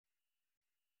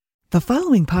The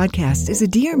following podcast is a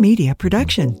Dear Media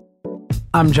production.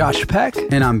 I'm Josh Peck.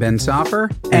 And I'm Ben Soffer.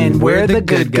 And we're the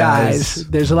good guys.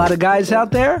 There's a lot of guys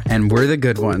out there. And we're the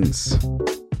good ones.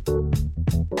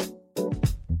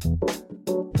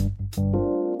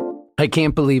 I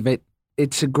can't believe it.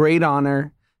 It's a great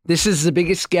honor. This is the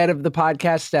biggest get of the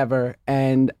podcast ever.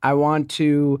 And I want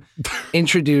to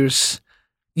introduce...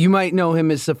 You might know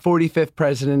him as the 45th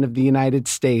president of the United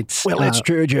States. Well, that's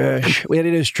true, Josh. Well, it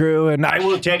is true. And I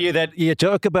will tell you that you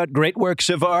talk about great works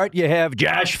of art. You have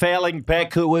Josh Failing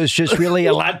Peck, who was just really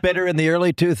a lot better in the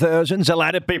early 2000s. A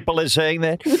lot of people are saying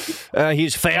that.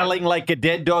 He's failing like a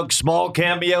dead dog, small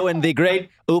cameo in the great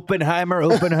Oppenheimer.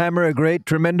 Oppenheimer, a great,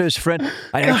 tremendous friend.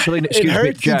 I actually, excuse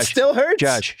me, Josh. It still hurts.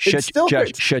 Josh,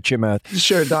 shut your mouth.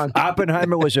 Sure, Don.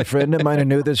 Oppenheimer was a friend of mine. I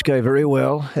knew this guy very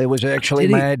well. It was actually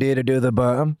my idea to do the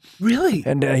bomb. Really?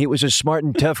 And he was a smart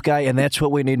and tough guy, and that's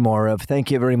what we need more of.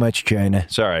 Thank you very much, China.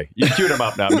 Sorry. You queued him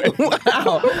up now.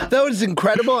 Wow. That was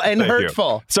incredible and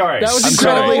hurtful. Sorry. That was I'm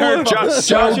incredibly hurtful.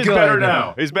 Josh is better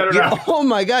now. He's better now. Oh,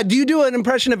 my God. Do you do an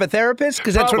impression of a therapist?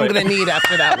 Because that's what I'm going to need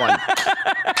after that one.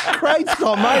 Christ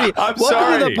almighty. I'm Welcome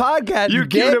sorry. to the podcast. You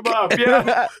queued him up,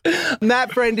 yeah.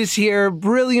 Matt Friend is here.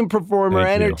 Brilliant performer,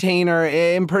 Thank you. entertainer,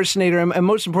 impersonator, and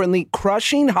most importantly,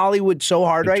 crushing Hollywood so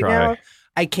hard right now.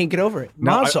 I can't get over it.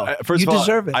 No, Mazel. First you of all,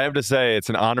 deserve it. I have to say it's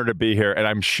an honor to be here,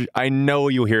 and I know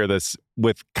you hear this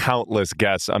with countless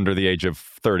guests under the age of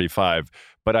 35,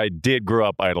 but I did grow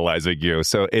up idolizing you,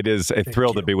 so it is a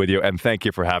thrill to be with you, and thank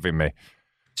you for having me.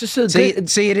 Just a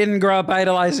So you didn't grow up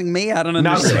idolizing me? I don't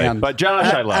understand. Not really, but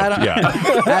Josh, I love.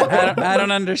 Yeah. I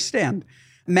don't understand.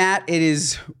 Matt, it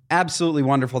is absolutely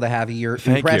wonderful to have you. Your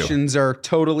impressions are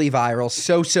totally viral.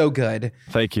 So good.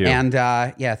 Thank you. And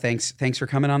thanks for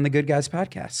coming on the Good Guys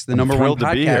podcast, the number one thrilled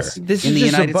to be here. podcast This in is the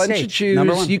just United a bunch States. of Jews.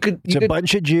 Number one. It's a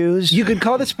bunch of Jews. You could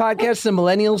call this podcast the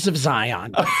Millennials of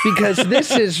Zion because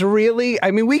this is really,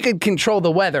 I mean, we could control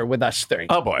the weather with us three.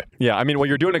 Oh, boy. Yeah, I mean, well,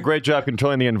 you're doing a great job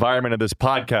controlling the environment of this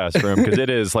podcast room because it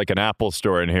is like an Apple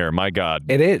store in here. My God.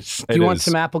 It is. Do you want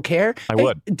some Apple Care? I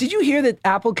would. Did you hear that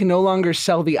Apple can no longer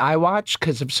sell the iWatch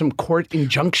because of some court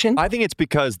injunction? I think it's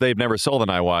because they've never sold an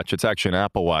iWatch. It's actually an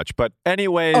Apple Watch. But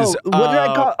anyways... Oh, what did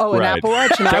I call? Oh, an right. Apple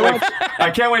Watch? An iWatch? I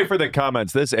can't wait for the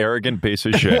comments. This arrogant piece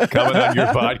of shit coming on your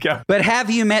podcast. But have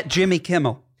you met Jimmy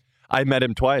Kimmel? I met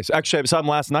him twice. Actually, I saw him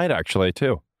last night, actually,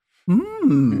 too.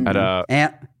 Yeah.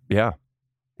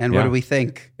 And what do we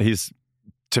think?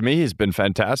 To me, he's been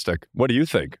fantastic. What do you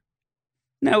think?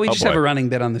 No, we just have boy. a running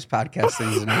bit on this podcast.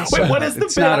 Wait, what is the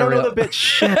bit? I don't know the bit.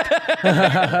 Shit.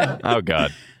 Oh,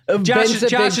 God. Josh Ben's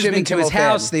a has big Jimmy been to his Kimmel fan.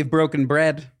 house. They've broken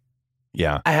bread.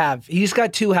 Yeah. I have. He's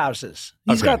got two houses.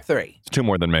 He's got three. It's two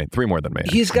more than me. Three more than me.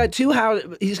 He's got two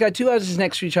houses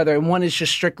next to each other, and one is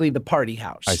just strictly the party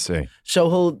house. I see. So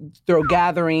he'll throw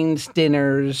gatherings,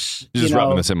 dinners. You're just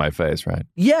rubbing this in my face, right?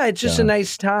 Yeah, it's just a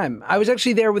nice time. I was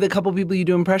actually there with a couple people you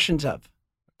do impressions of.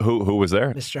 Who was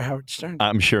there? Mr. Howard Stern.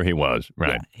 I'm sure he was,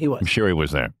 right? Yeah, he was. I'm sure he was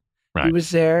there. Right. He was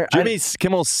there. Jimmy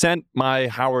Kimmel sent my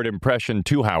Howard impression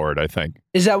to Howard, I think.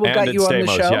 Is that what and got you on the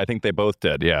Stamos. show? Yeah, I think they both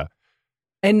did, yeah.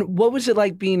 And what was it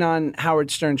like being on Howard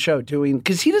Stern's show doing?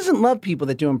 Because he doesn't love people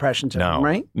that do impressions of him,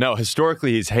 right? No,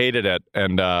 historically he's hated it,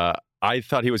 and I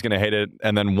thought he was going to hate it.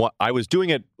 And then I was doing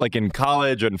it like in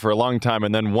college and for a long time,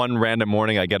 and then one random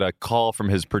morning I get a call from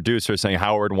his producer saying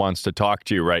Howard wants to talk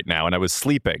to you right now, and I was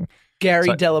sleeping. Gary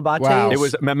Delabate. Wow. It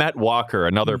was Mehmet Walker,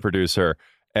 another producer,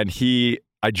 and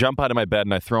I jump out of my bed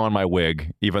and I throw on my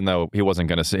wig, even though he wasn't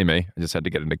going to see me. I just had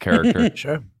to get into character.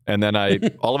 Sure. And then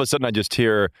all of a sudden I just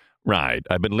hear, right,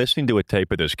 I've been listening to a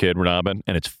tape of this kid, Robin,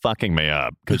 and it's fucking me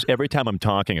up. Because every time I'm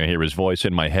talking, I hear his voice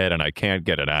in my head and I can't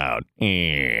get it out.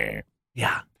 Yeah.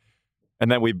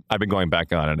 And then I've been going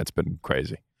back on it, and it's been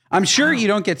crazy. I'm sure you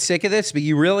don't get sick of this, but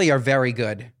you really are very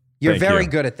good. You're Thank very you.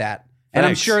 good at that. And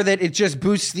I'm Thanks. sure that it just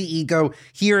boosts the ego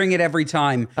hearing it every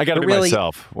time. I got to But be really,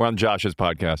 myself. We're on Josh's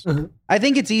podcast. I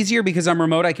think it's easier because I'm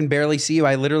remote. I can barely see you.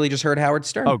 I literally just heard Howard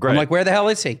Stern. Oh, great. I'm like, where the hell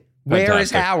is he? Where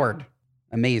is Fantastic. Howard?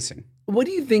 Amazing. What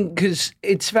do you think? Because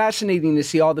it's fascinating to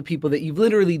see all the people that you've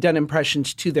literally done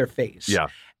impressions to their face. Yeah.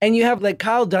 And you have like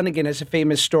Kyle Dunnigan has a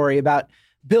famous story about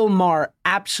Bill Maher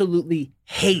absolutely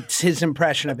hates his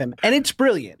impression of him. And it's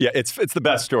brilliant. Yeah, it's the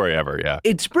best story ever, yeah.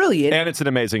 It's brilliant. And it's an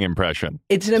amazing impression.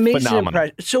 It's an amazing phenomenal.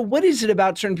 impression. So what is it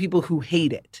about certain people who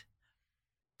hate it?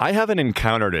 I haven't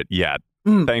encountered it yet,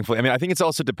 thankfully. I mean, I think it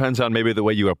also depends on maybe the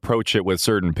way you approach it with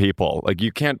certain people. Like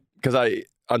you can't, because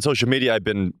on social media, I've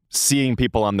been seeing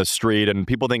people on the street and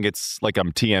people think it's like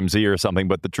I'm TMZ or something,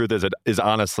 but the truth is it is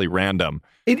honestly random.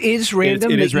 It is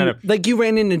random. It is random. Like you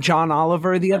ran into John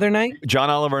Oliver the other night? John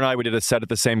Oliver and we did a set at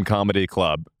the same comedy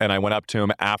club, and I went up to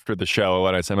him after the show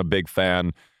and I said I'm a big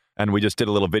fan. And we just did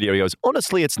a little video. He goes,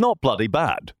 honestly, it's not bloody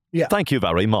bad. Yeah. Thank you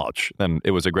very much. And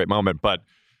it was a great moment. But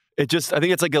I think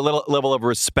it's like a little level of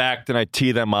respect, and I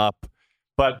tee them up.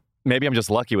 But maybe I'm just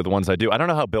lucky with the ones I do. I don't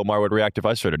know how Bill Maher would react if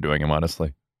I started doing him,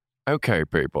 honestly. Okay,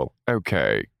 people.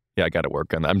 Okay. Yeah, I got to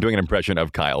work on that. I'm doing an impression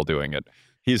of Kyle doing it.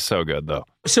 He's so good, though.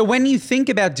 So when you think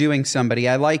about doing somebody,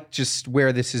 I like just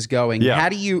where this is going. Yeah. How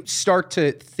do you start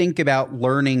to think about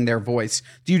learning their voice?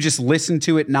 Do you just listen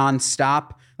to it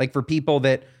nonstop? Like for people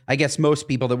that, I guess most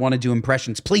people that want to do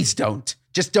impressions, please don't.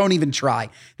 Just don't even try.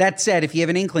 That said, if you have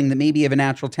an inkling that maybe you have a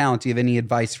natural talent, do you have any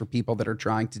advice for people that are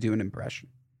trying to do an impression?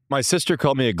 My sister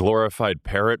called me a glorified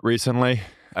parrot recently,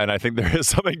 and I think there is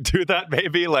something to that,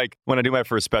 maybe. Like when I do my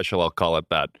first special, I'll call it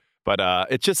that. But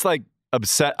it's just like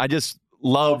upset. I just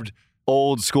loved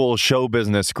old school show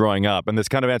business growing up. And this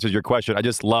kind of answers your question. I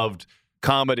just loved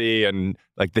comedy and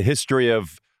like the history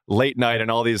of late night and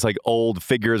all these like old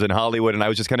figures in Hollywood. And I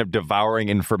was just kind of devouring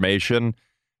information.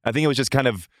 I think it was just kind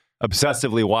of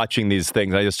obsessively watching these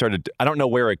things. I just started, I don't know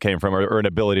where it came from or an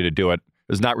ability to do it.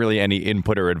 There's not really any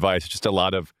input or advice, just a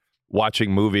lot of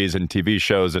watching movies and TV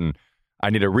shows. And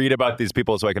I need to read about these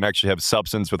people so I can actually have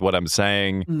substance with what I'm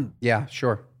saying. Yeah,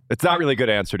 sure. It's not really a good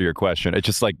answer to your question. It's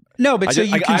just like... No, but so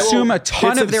you consume a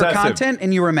ton of their obsessive content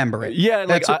and you remember it. Yeah,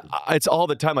 like it's all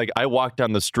the time. Like I walk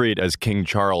down the street as King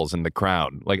Charles in The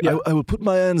Crown. Like I will put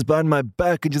my hands behind my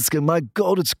back and just go, my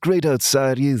God, it's great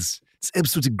outside. It's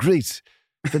absolutely great.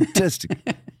 Fantastic.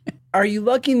 Are you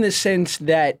lucky in the sense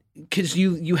that, because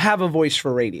you have a voice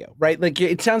for radio, right? Like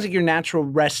it sounds like your natural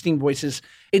resting voices.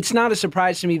 It's not a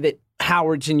surprise to me that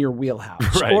Howard's in your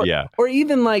wheelhouse. Right, yeah. Or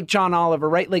even like John Oliver,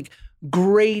 right? Like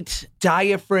great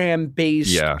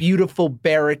diaphragm-based, beautiful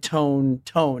baritone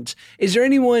tones. Is there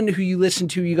anyone who you listen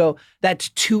to, you go, that's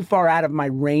too far out of my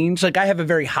range? Like I have a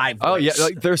very high voice. Oh yeah,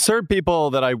 like there's certain people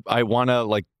that I want to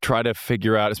like try to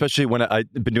figure out, especially when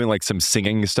I've been doing like some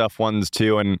singing stuff ones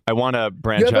too, and I want to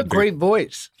branch out. You have a great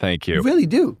voice. Thank you. You really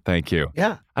do. Thank you.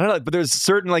 Yeah. I don't know, but there's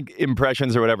certain like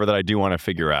impressions or whatever that I do want to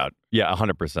figure out. Yeah,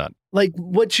 100%. Like,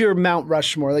 what's your Mount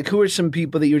Rushmore? Like, who are some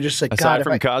people that you're just like, aside God,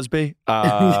 from Cosby?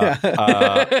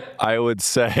 I would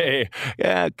say,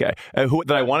 yeah, okay. Who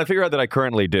that I want to figure out that I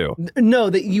currently do? No,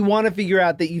 that you want to figure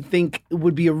out that you think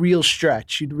would be a real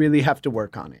stretch. You'd really have to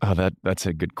work on it. Oh, that's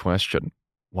a good question.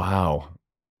 Wow.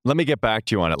 Let me get back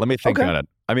to you on it. Let me think on it.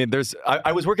 I mean,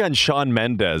 I was working on Shawn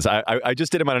Mendes. I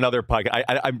just did him on another podcast.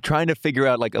 I'm trying to figure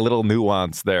out like a little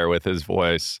nuance there with his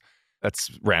voice.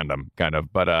 That's random, kind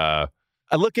of. But I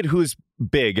look at who's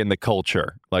big in the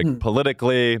culture, like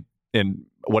politically,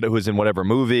 who's in whatever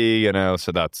movie,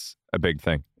 so that's a big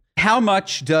thing. How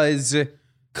much does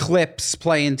clips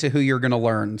play into who you're going to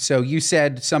learn? So you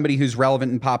said somebody who's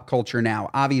relevant in pop culture now.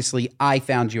 Obviously, I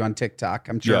found you on TikTok.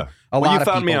 I'm sure a lot of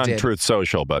people did. You found me on Truth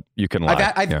Social, but you can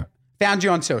lie. I've found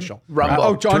you on social. Rumble.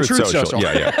 On Truth Social.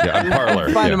 Yeah. On Parler.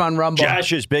 Find him on Rumble.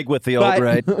 Josh is big with the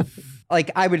alt-right. Like,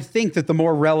 I would think that the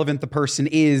more relevant the person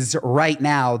is right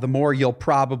now, the more you'll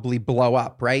probably blow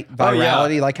up, right? Virality. Oh,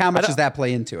 yeah. Like, how much does that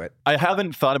play into it? I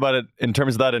haven't thought about it in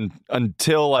terms of that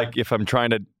until, like, if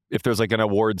there's like an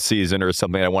award season or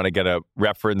something, I want to get a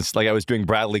reference. Like I was doing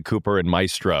Bradley Cooper and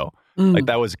Maestro. Like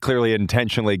that was clearly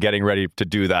intentionally getting ready to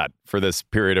do that for this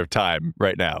period of time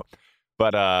right now.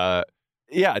 But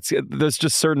there's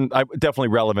just definitely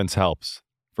relevance helps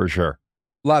for sure.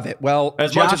 Love it. Well,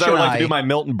 as Josh much as I would like to do I my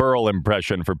Milton Berle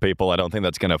impression for people, I don't think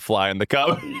that's going to fly in the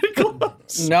comedy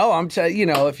clubs. No, I'm telling you,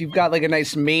 if you've got like a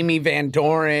nice Mamie Van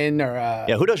Doren or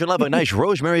who doesn't love a nice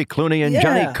Rosemary Clooney and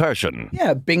Johnny Carson?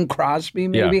 Yeah, Bing Crosby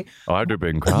maybe. Yeah. Oh, I do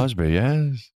Bing Crosby,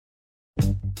 yes.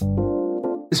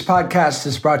 This podcast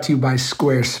is brought to you by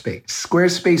Squarespace.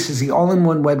 Squarespace is the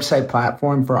all-in-one website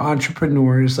platform for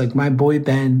entrepreneurs like my boy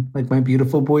Ben, like my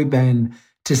beautiful boy Ben,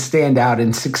 to stand out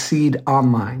and succeed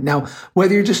online. Now,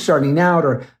 whether you're just starting out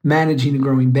or managing a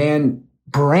growing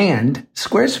brand,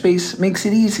 Squarespace makes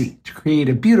it easy to create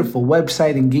a beautiful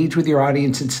website, engage with your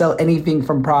audience, and sell anything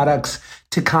from products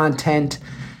to content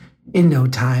in no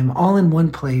time, all in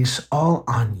one place, all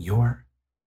on your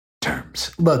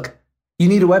terms. Look, you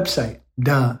need a website.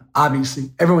 Duh.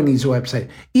 Obviously, everyone needs a website.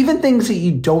 Even things that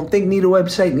you don't think need a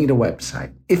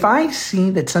website. If I see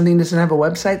that something doesn't have a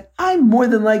website, I'm more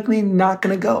than likely not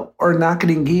going to go or not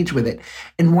going to engage with it.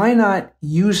 And why not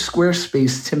use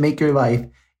Squarespace to make your life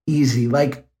easy?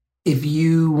 Like if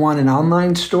you want an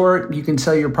online store, you can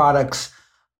sell your products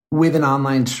with an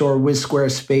online store with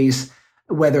Squarespace.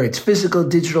 Whether it's physical,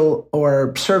 digital,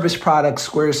 or service products,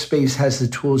 Squarespace has the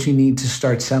tools you need to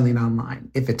start selling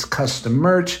online. If it's custom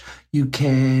merch, you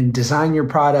can design your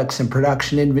products and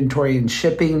production, inventory, and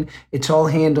shipping. It's all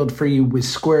handled for you with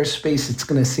Squarespace. It's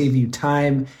going to save you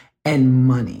time and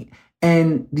money.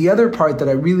 And the other part that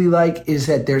I really like is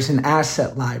that there's an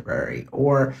asset library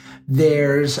or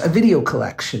there's a video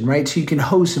collection, right? So you can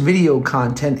host video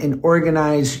content and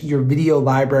organize your video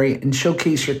library and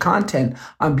showcase your content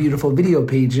on beautiful video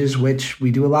pages, which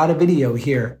we do a lot of video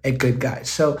here at Good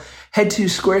Guys. So head to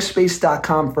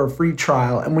squarespace.com for a free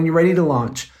trial. And when you're ready to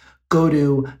launch, go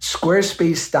to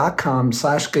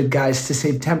squarespace.com/goodguys to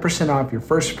save 10% off your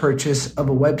first purchase of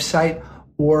a website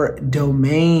or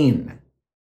domain.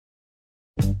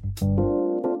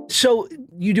 So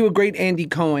you do a great Andy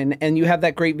Cohen, and you have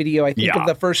that great video, I think, of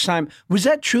the first time. Was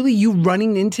that truly you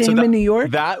running into him in New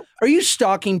York? Are you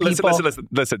stalking people?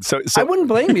 Listen. So I wouldn't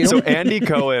blame you. So Andy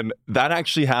Cohen, that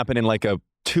actually happened in like a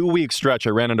 2-week stretch. I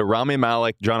ran into Rami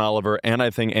Malek, John Oliver, and I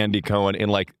think Andy Cohen in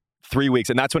like 3 weeks,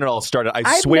 and that's when it all started.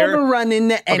 I've never run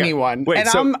into anyone, wait, and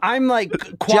so, I'm like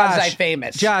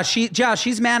quasi-famous. Josh,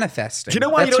 he's manifesting. Do you know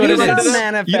why That's you don't what need to it run into is.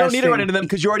 them? You don't need to run into them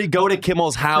because you already go to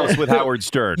Kimmel's house with Howard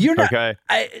Stern. You're not, okay?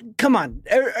 Come on.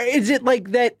 Is it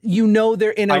like that? You know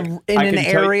they're in an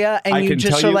area, and you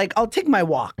just are like, I'll take my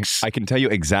walks. I can tell you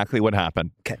exactly what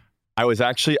happened. Okay. I was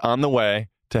actually on the way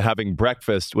to having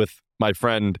breakfast with my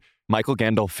friend Michael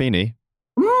Gandolfini.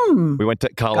 We went to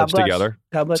college together.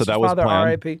 God bless so that his was father, planned.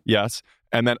 R.I.P. Yes.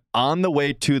 And then on the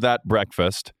way to that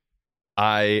breakfast,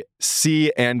 I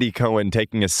see Andy Cohen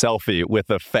taking a selfie with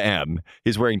a fan.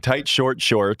 He's wearing tight, short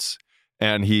shorts,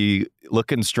 and he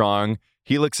looking strong.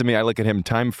 He looks at me. I look at him.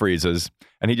 Time freezes.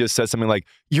 And he just says something like,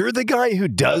 "You're the guy who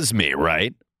does me,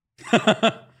 right?"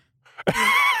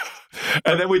 And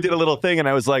then we did a little thing, and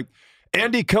I was like,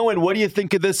 "Andy Cohen, what do you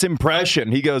think of this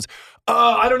impression?" He goes,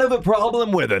 "I don't have a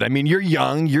problem with it. I mean, you're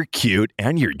young, you're cute,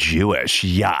 and you're Jewish.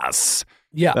 Yes."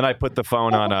 Yeah. Then I put the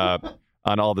phone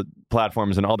on all the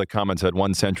platforms, and all the comments had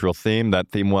one central theme. That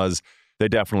theme was, they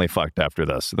definitely fucked after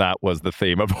this. That was the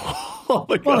theme of all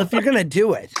the Well, if you're going to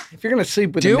do it, if you're going to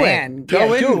sleep with a man,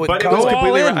 Go in. do it. But it was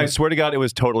completely I swear to God, it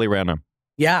was totally random.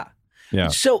 Yeah. Yeah.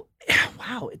 So,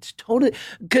 wow, it's totally,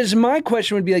 because my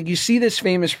question would be like, you see this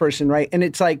famous person, right? And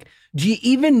it's like, do you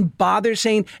even bother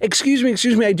saying, excuse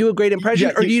me, I do a great impression?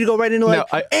 Yeah, or do you go right into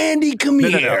Andy, come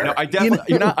here? No, I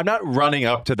definitely, I'm not running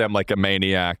up to them like a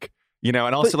maniac, and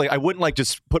also I wouldn't like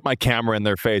just put my camera in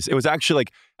their face. It was actually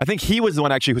like, I think he was the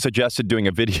one actually who suggested doing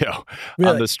a video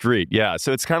on the street. Yeah.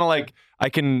 So it's kind of like,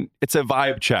 it's a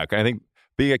vibe check. I think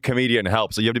being a comedian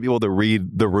helps. So you have to be able to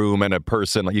read the room and a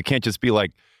person. Like you can't just be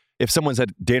like, if someone's at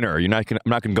dinner, I'm not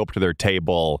going to go up to their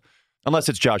table unless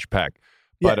it's Josh Peck.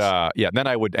 But then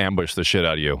I would ambush the shit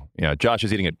out of you. Yeah, Josh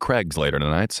is eating at Craig's later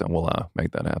tonight, so we'll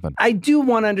make that happen. I do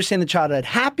want to understand the childhood.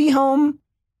 Happy home?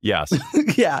 Yes.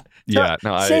 Yeah. Yeah.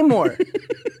 No, say more.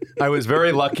 I was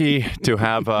very lucky to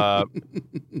have a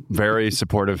very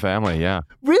supportive family. Yeah.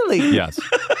 Really? Yes.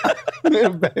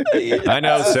 I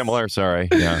know. Similar. Sorry.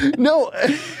 Yeah. No.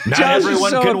 Not Josh everyone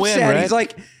is so can win, upset.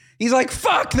 right? He's like,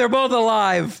 fuck, they're both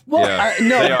alive. Well, Yeah,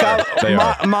 no, they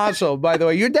are. Mazel, by the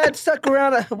way. Your dad stuck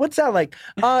around. What's that like?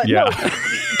 Yeah.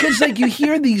 Because like you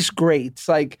hear these greats,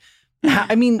 like,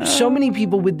 I mean, so many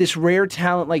people with this rare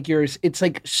talent like yours, it's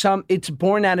like it's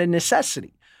born out of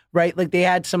necessity, right? Like they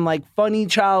had some like funny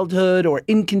childhood or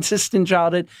inconsistent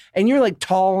childhood, and you're like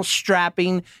tall,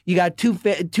 strapping. You got two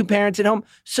parents at home.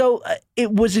 So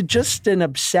was it just an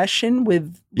obsession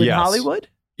with Yes. Hollywood?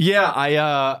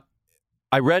 Yeah.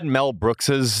 I read Mel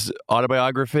Brooks's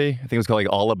autobiography. I think it was called like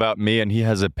All About Me, and he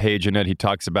has a page in it. He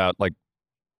talks about like,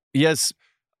 he has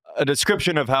a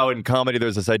description of how in comedy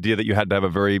there's this idea that you had to have a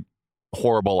very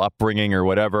horrible upbringing or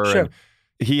whatever. Sure. And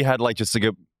he had like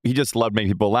he just loved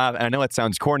making people laugh. And I know it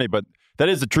sounds corny, but that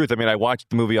is the truth. I mean, I watched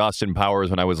the movie Austin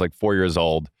Powers when I was like 4 years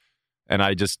old, and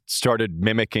I just started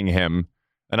mimicking him,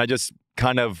 and I just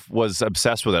kind of was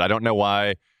obsessed with it. I don't know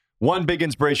why. One big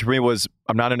inspiration for me was,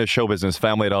 I'm not in a show business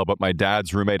family at all, but my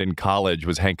dad's roommate in college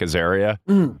was Hank Azaria.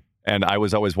 And I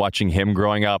was always watching him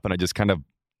growing up, and I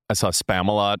saw Spam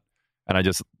a lot, and I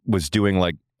just was doing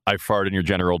like, I fart in your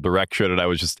general direction, and I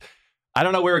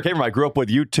don't know where it came from. I grew up with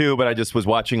YouTube, and I just was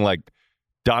watching like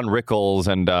Don Rickles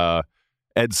and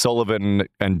Ed Sullivan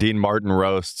and Dean Martin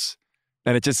roasts,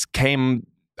 and it just came,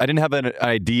 I didn't have an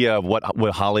idea of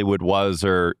what Hollywood was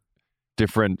or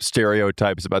different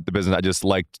stereotypes about the business. I just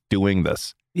liked doing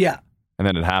this. Yeah. And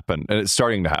then it happened, and it's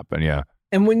starting to happen. Yeah.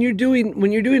 And when you're doing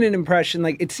an impression,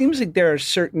 like it seems like there are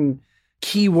certain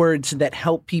keywords that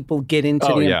help people get into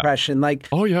the impression. Like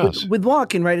with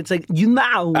walking, right? It's like,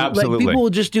 Absolutely. like people will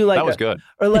just do like that was good.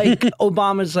 Or like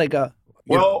Obama's like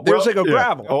there's like a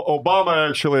gravel. Obama,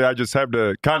 actually, I just have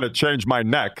to kind of change my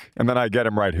neck, and then I get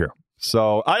him right here.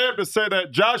 So I have to say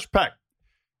that Josh Peck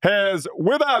has,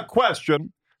 without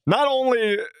question, not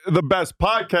only the best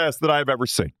podcast that I've ever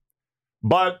seen,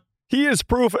 but He is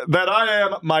proof that I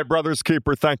am my brother's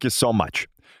keeper. Thank you so much.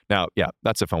 Now, yeah,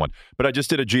 that's a fun one. But I just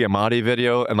did a Giamatti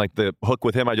video, and like the hook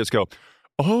with him, I just go,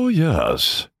 oh,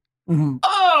 yes. Mhm.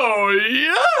 Oh,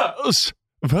 yes.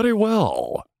 Very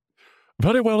well.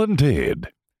 Very well indeed.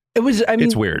 It was, I mean,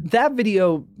 It's weird. That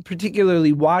video,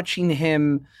 particularly watching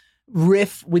him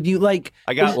riff with you, like,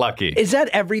 I got lucky. Is that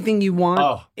everything you want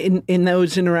Oh. in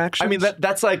those interactions? I mean,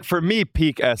 that's like, for me,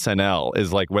 peak SNL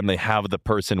is like when they have the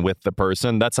person with the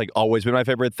person. That's like always been my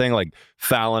favorite thing. Like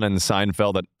Fallon and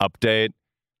Seinfeld at Update.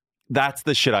 That's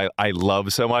the shit I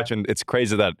love so much. And it's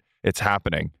crazy that it's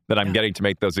happening, that I'm getting to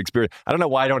make those experiences. I don't know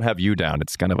why I don't have you down.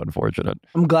 It's kind of unfortunate.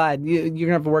 I'm glad. You're going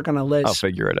to have to work on a list. I'll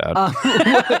figure it out.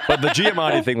 But the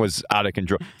Giamatti thing was out of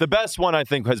control. The best one, I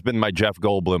think, has been my Jeff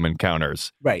Goldblum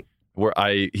encounters. Right. Where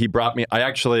he brought me, I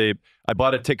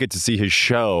bought a ticket to see his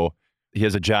show. He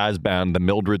has a jazz band, the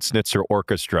Mildred Snitzer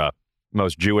Orchestra,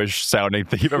 most Jewish sounding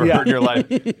thing you've ever heard in your life.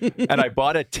 And I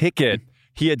bought a ticket.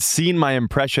 He had seen my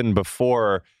impression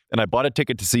before, and I bought a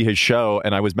ticket to see his show,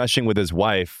 and I was meshing with his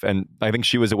wife, and I think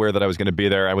she was aware that I was going to be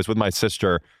there. I was with my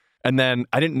sister, and then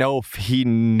I didn't know if he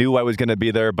knew I was going to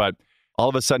be there, but all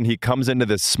of a sudden he comes into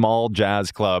this small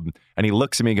jazz club, and he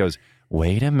looks at me and goes,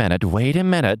 wait a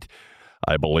minute.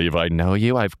 I believe I know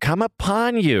you. I've come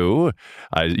upon you.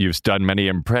 You've done many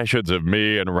impressions of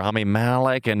me and Rami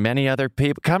Malek and many other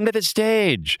people. Come to the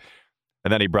stage.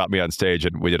 And then he brought me on stage,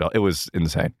 and we did. It was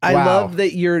insane. I Wow. love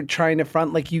that you're trying to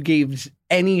front like you gave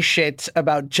any shit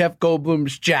about Jeff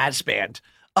Goldblum's jazz band.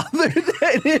 Other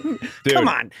than him. Dude, Come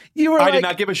on. You were I like, did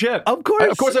not give a shit. Of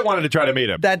course. I wanted to try to meet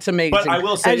him. That's amazing. But I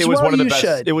will say As it was well one of the you best.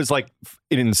 should. It was like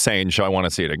an insane show. I want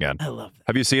to see it again. I love that.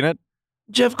 Have you seen it?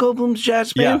 Jeff Goldblum's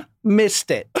jazz band? Yeah.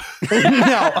 Missed it.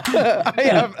 No,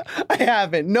 I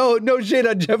haven't. No shit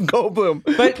on Jeff Goldblum.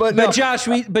 But no. Josh,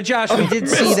 we did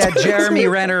see that Jeremy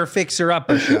Renner Fixer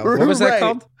Upper show. What was that Right.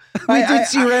 called? We did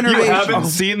see Renner. You haven't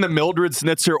seen the Mildred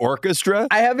Snitzer Orchestra?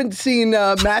 I haven't seen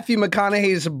Matthew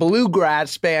McConaughey's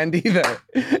bluegrass band either.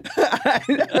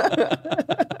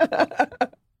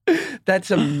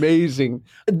 That's amazing.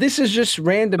 This is just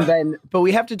random then, but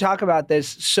we have to talk about this.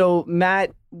 So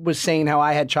Matt was saying how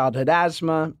I had childhood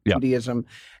asthma, Yeah. Judaism,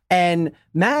 and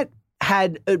Matt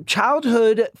had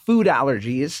childhood food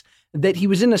allergies that he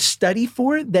was in a study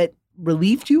for that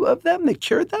relieved you of them, that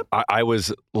cured them? I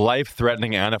was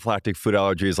life-threatening anaphylactic food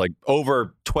allergies, like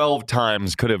over 12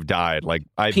 times could have died. Like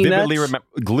I vividly Peanuts? remember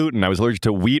gluten. I was allergic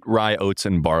to wheat, rye, oats,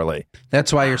 and barley.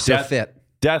 That's why you're so Death- fit.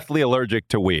 Deathly allergic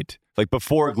to wheat. Like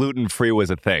before gluten-free was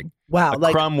a thing. Wow, A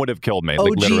like crumb would have killed me. OG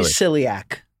Like literally.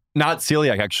 celiac. Not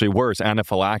celiac, actually worse.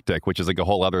 Anaphylactic, which is like a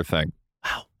whole other thing.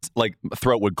 Wow. Like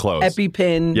throat would close.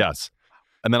 EpiPen. Yes.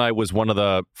 And then I was one of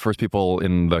the first people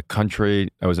in the country.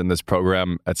 I was in this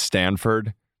program at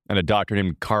Stanford, and a doctor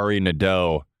named Kari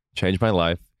Nadeau changed my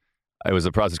life. It was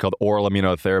a process called oral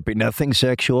immunotherapy. Nothing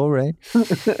sexual, right?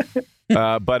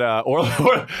 But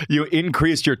you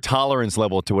increased your tolerance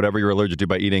level to whatever you're allergic to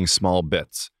by eating small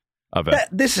bits of it.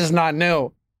 This is not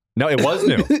new. No, it was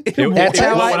new. That's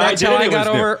how I got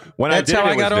over. When That's I did how it,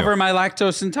 I it was got new. over my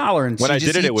lactose intolerance. When You I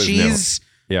just did it, eat it was new. cheese.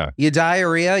 Yeah. You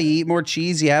diarrhea. You eat more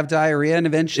cheese. You have diarrhea, and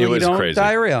eventually It was you don't crazy.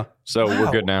 diarrhea. So Wow.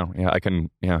 we're good now. Yeah, I can.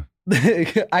 Yeah.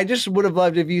 I just would have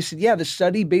loved if you said, yeah, the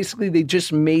study basically they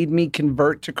just made me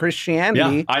convert to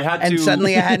Christianity. Yeah, I had and to-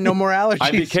 suddenly I had no more allergies.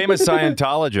 I became a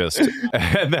Scientologist,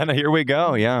 and then here we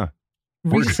go. Yeah.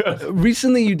 We're good.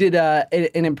 Recently, you did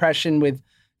an impression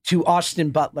to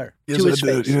Austin Butler to his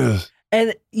face. Yes.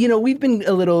 And, you know, we've been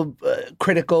a little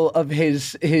critical of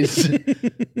his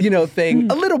you know,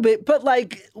 thing a little bit, but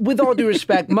like with all due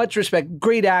respect, much respect,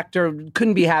 great actor,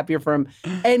 couldn't be happier for him.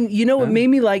 And, you know, it made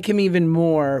me like him even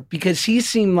more because he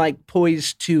seemed like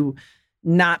poised to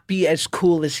not be as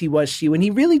cool as he was to you. And he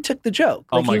really took the joke.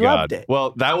 Like, Oh my he God. loved it.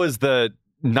 Well, that was the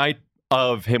night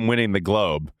of him winning the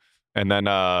Globe. And then,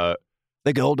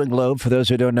 The Golden Globe, for those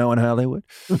who don't know in Hollywood.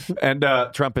 and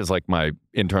Trump is like my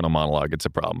internal monologue. It's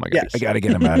a problem. Yes. I got to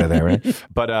get him out of there, right?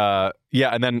 But yeah,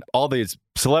 and then all these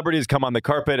celebrities come on the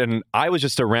carpet, and I was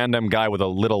just a random guy with a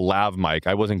little lav mic.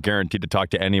 I wasn't guaranteed to talk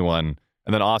to anyone.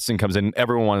 And then Austin comes in,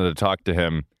 everyone wanted to talk to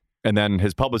him. And then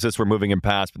his publicists were moving him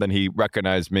past, but then he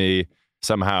recognized me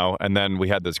somehow. And then we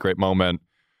had this great moment.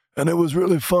 And it was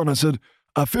really fun. I said,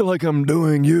 I feel like I'm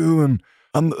doing you, and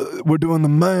we're doing the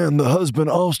man, the husband,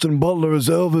 Austin Butler as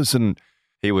Elvis, and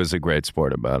He was a great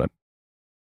sport about it.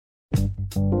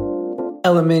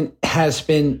 Element has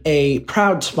been a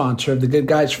proud sponsor of the Good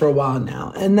Guys for a while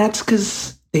now, and that's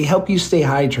because they help you stay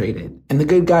hydrated. And the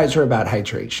Good Guys are about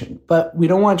hydration. But we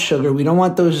don't want sugar. We don't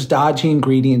want those dodgy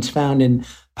ingredients found in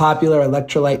popular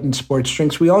electrolyte and sports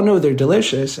drinks. We all know they're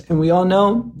delicious, and we all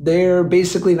know they're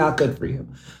basically not good for you.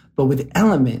 But with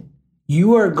Element,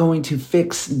 you are going to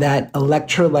fix that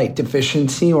electrolyte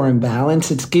deficiency or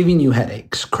imbalance. It's giving you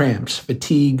headaches, cramps,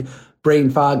 fatigue, brain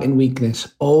fog, and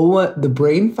weakness. Oh, the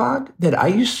brain fog that I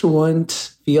used to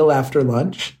once feel after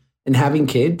lunch and having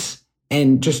kids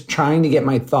and just trying to get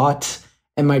my thoughts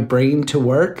and my brain to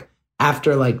work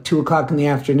after like 2 o'clock in the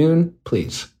afternoon,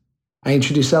 please. I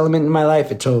introduced Element in my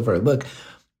life. It's over. Look,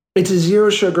 it's a zero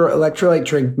sugar electrolyte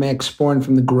drink mix born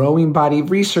from the growing body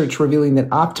of research revealing that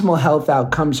optimal health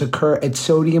outcomes occur at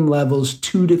sodium levels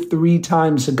 2 to 3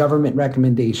 times the government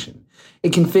recommendation.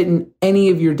 It can fit in any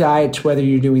of your diets, whether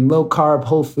you're doing low carb,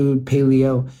 whole food,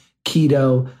 paleo,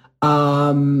 keto,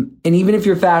 and even if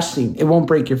you're fasting, it won't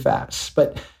break your fast.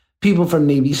 But people from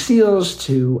Navy SEALs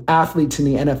to athletes in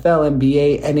the NFL,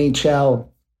 NBA, NHL,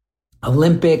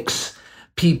 Olympics,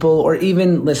 people, or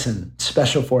even, listen,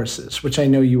 special forces, which I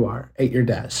know you are at your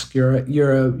desk. You're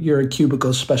a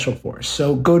cubicle special force.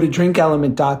 So go to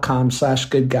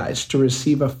drinkelement.com/goodguys to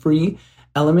receive a free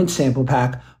Element sample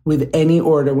pack with any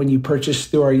order when you purchase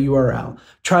through our URL.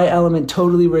 Try Element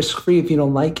totally risk-free. If you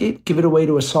don't like it, give it away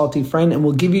to a salty friend and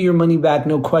we'll give you your money back,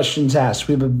 no questions asked.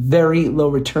 We have a very low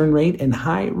return rate and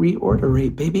high reorder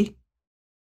rate, baby.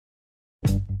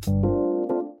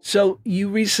 So you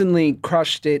recently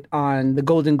crushed it on the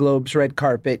Golden Globes red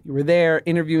carpet. You were there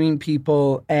interviewing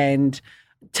people, and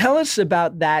tell us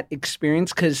about that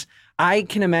experience, because I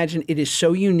can imagine it is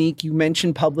so unique. You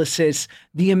mentioned publicists,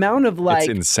 the amount of It's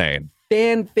insane.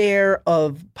 fanfare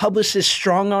of publicists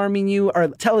strong-arming you, or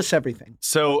tell us everything.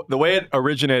 So the way it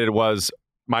originated was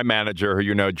my manager, who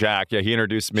you know, Jack. Yeah, he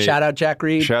introduced me. Shout out Jack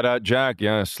Reed. Shout out Jack.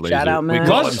 Yeah, Sleazy. Shout out, man. We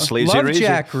call him Sleazy Love Reed.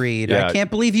 Jack Reed. Yeah. I can't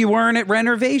believe you weren't at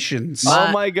renovations.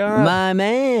 Oh my God. My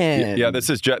man. Yeah, this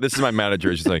is my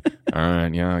manager. She's like, all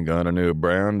right, yeah, I got a new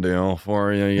brand deal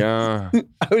for you. Yeah.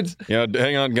 Yeah,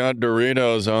 hang on, got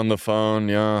Doritos on the phone.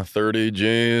 Yeah, 30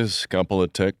 G's, couple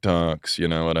of TikToks. You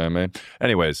know what I mean?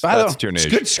 Anyways, that's too niche.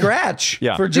 It's good scratch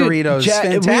Yeah. for Dude, Doritos. Jack-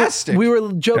 Fantastic. We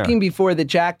were joking before that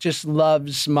Jack just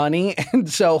loves money, and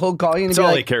so he'll call you and That's be all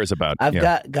he like, cares about. I've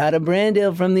Yeah. got a brand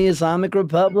deal from the Islamic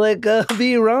Republic of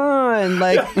Iran,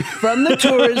 like from the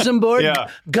tourism board. Yeah.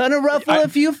 Gonna ruffle a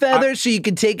few feathers so you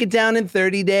can take it down in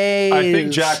 30 days. I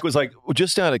think Jack was like, well,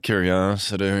 just out of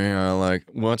curiosity, like,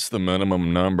 what's the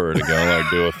minimum number to go, like,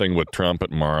 do a thing with Trump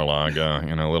at Mar-a-Lago,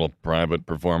 a little private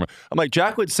performance? I'm like,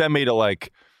 Jack would send me to,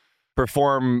 like,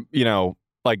 perform,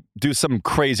 like, do some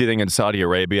crazy thing in Saudi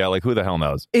Arabia. Like, who the hell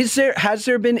knows? Has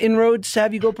there been inroads to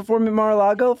have you go perform in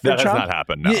Mar-a-Lago for That has Trump? not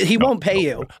happened. No, He no, won't pay no,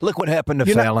 you. no. Look what happened to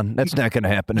Fallon. That's not going to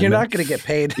happen. You're not going to get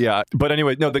paid. Yeah, but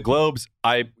anyway, no, the Globes,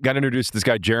 I got introduced to this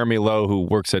guy, Jeremy Lowe, who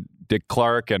works at Dick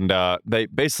Clark, and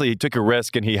he took a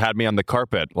risk, and he had me on the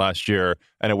carpet last year,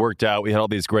 and it worked out. We had all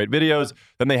these great videos.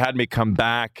 Then they had me come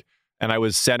back, and I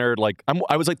was centered, like,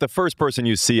 I was like the first person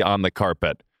you see on the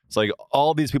carpet. It's like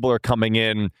all these people are coming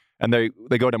in, and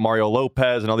they go to Mario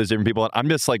Lopez and all these different people, and I'm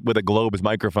just like with a Globes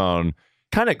microphone,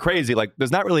 kind of crazy. Like,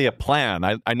 there's not really a plan.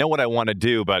 I know what I want to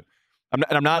do, but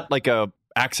I'm not like a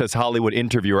Access Hollywood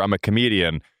interviewer. I'm a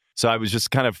comedian. So I was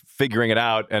just kind of figuring it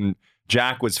out, and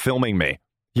Jack was filming me.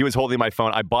 He was holding my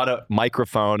phone. I bought a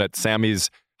microphone at Sammy's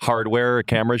hardware,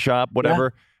 camera shop,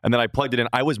 whatever, and then I plugged it in.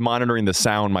 I was monitoring the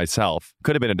sound myself.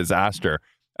 Could have been a disaster.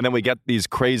 And then we get these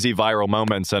crazy viral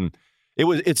moments, and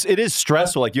it is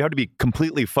stressful. Like, you have to be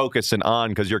completely focused and on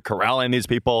because you're corralling these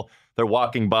people. They're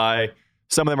walking by.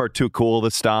 Some of them are too cool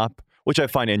to stop, which I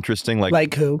find interesting.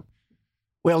 Like who?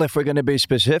 Well, if we're going to be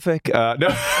specific, No,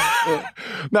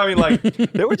 no, I mean, like,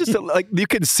 they were just like, you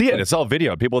can see it. It's all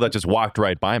video. People that just walked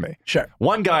right by me. Sure.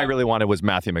 One guy I really wanted was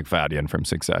Matthew McFadden from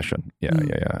Succession. Yeah.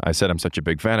 I said, I'm such a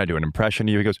big fan. I do an impression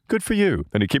of you. He goes, good for you.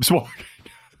 Then he keeps walking.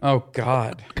 Oh,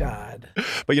 God.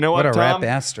 But you know what, What a Tom? rat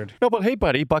bastard. No, but hey,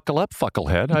 buddy, buckle up,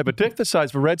 fucklehead. I have a dick the size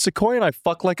of a red sequoia, and I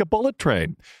fuck like a bullet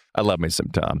train. I love me some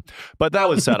Tom. But that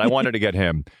was said. I wanted to get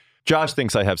him. Josh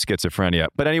thinks I have schizophrenia.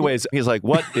 But anyways, he's like,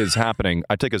 what is happening?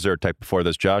 I took a Zyrtec before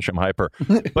this, Josh. I'm hyper.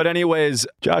 But anyways,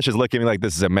 Josh is looking at me like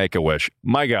this is a Make-A-Wish.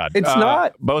 My God. It's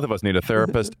not. Both of us need a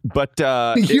therapist. But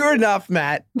You're enough,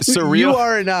 Matt. Surreal. You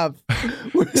are enough.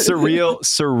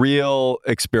 surreal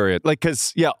experience. Like,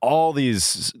 because, all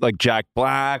these, like Jack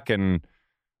Black and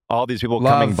all these people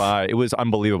coming by. It was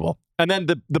unbelievable. And then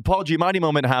the Paul Giamatti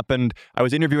moment happened. I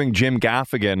was interviewing Jim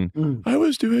Gaffigan. I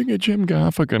was doing a Jim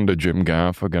Gaffigan to Jim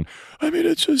Gaffigan. I mean,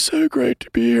 it's just so great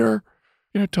to be here,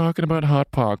 talking about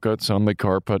Hot Pockets on the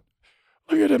carpet.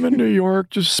 Look at him in New York,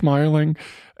 just smiling.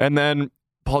 And then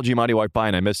Paul Giamatti walked by,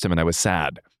 and I missed him, and I was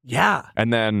sad. Yeah.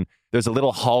 And then there's a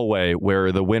little hallway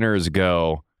where the winners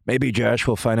go Maybe Josh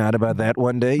will find out about that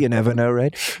one day. You never know,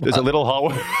 right? There's a little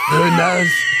hallway. Who knows?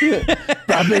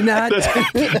 Probably not.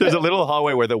 There's a little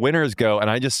hallway where the winners go, and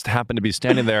I just happened to be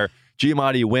standing there.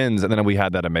 Giamatti wins, and then we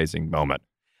had that amazing moment.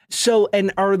 So,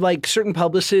 and are like certain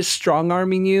publicists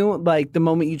strong-arming you? Like the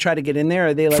moment you try to get in there,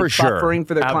 are they like For sure. buffering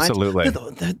for their Absolutely.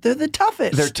 clients? They're the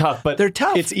toughest. They're tough, but they're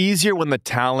tough. It's easier when the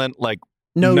talent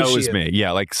knows me.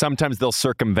 Yeah, like sometimes they'll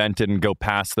circumvent it and go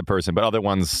past the person, but other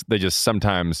ones they just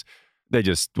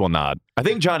will not. I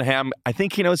think John Hamm, I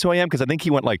think he knows who I am because I think he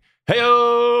went like,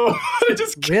 "Hey-o!" It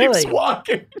just keeps Really?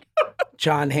 walking.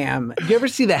 John Hamm. Do you ever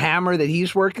see the hammer that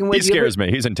he's working with? He scares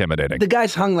me. He's intimidating. The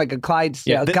guy's hung like a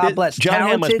Clydesdale. God bless. John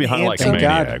Hamm must be hung like a Talented,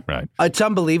 handsome. maniac, right? It's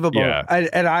unbelievable. Yeah.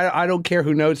 I don't care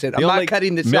who knows it. I'm not only-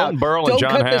 cutting this Milton out. Berle and Don't John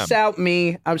cut Hamm. this out,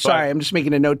 me. I'm sorry. I'm just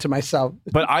making a note to myself.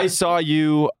 But I saw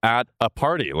you at a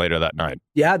party later that night.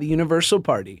 Yeah, the Universal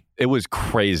party. It was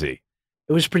crazy.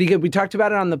 It was pretty good. We talked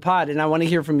about it on the pod, and I want to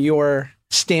hear from your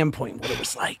standpoint what it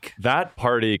was like. That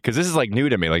party, because this is like new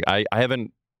to me. Like I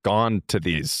haven't gone to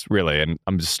these really, and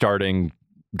I'm just starting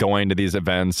going to these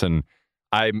events, and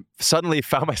I suddenly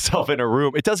found myself in a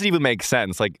room. It doesn't even make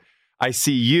sense. Like I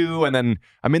see you, and then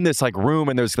I'm in this like room,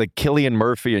 and there's like Cillian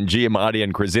Murphy and Giamatti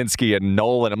and Krasinski and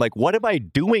Nolan. I'm like, what am I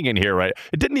doing in here? Right?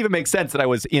 It didn't even make sense that I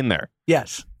was in there.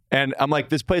 Yes. And I'm like,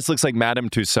 this place looks like Madame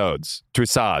Tussauds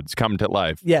come to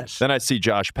life. Yes. Then I see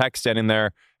Josh Peck standing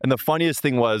there. And the funniest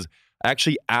thing was, I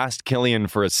actually asked Cillian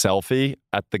for a selfie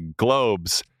at the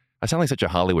Globes. I sound like such a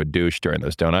Hollywood douche during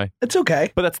this, don't I? It's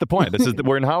okay. But that's the point.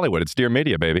 We're in Hollywood. It's Dear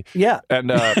Media, baby. Yeah. And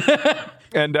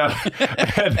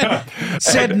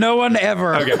Said no one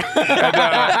ever. Okay.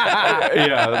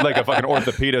 Yeah, like a fucking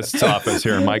orthopedist's office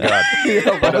here. My God.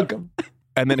 You're welcome.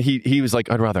 And then he was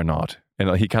like, I'd rather not.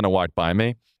 And he kind of walked by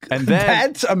me. And then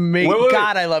That's amazing. Wait.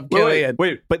 God, I love Cillian.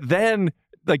 Wait. But then,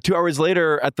 like 2 hours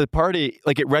later at the party,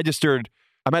 like it registered.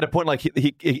 I'm at a point like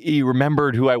he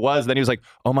remembered who I was. And then he was like,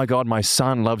 "Oh my God, my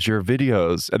son loves your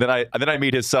videos." And then I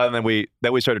meet his son. And then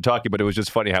we started talking. But it was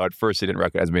just funny how at first he didn't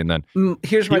recognize me, and then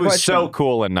Here's my he was question. so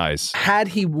cool and nice. Had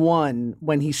he won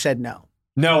when he said no?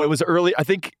 No, it was early. I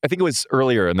think it was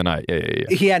earlier in the night. Yeah.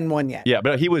 He hadn't won yet. Yeah,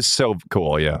 but he was so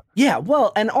cool. Yeah. Yeah,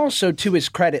 well, and also to his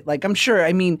credit, like I'm sure,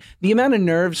 I mean, the amount of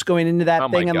nerves going into that Oh,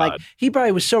 my thing, and like God. he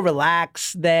probably was so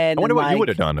relaxed then. I wonder and, what you like, would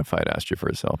have done if I'd asked you for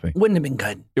a selfie. Wouldn't have been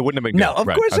good. It wouldn't have been good. No, of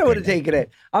Right. course I Okay. would have taken it.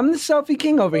 I'm the selfie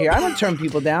king over here. I don't turn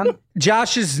people down.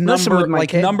 Josh is Listen with my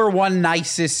kid. number one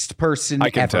nicest person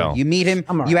I can ever. tell. You meet him,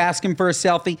 I'm all you right. ask him for a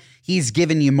selfie, he's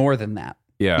giving you more than that.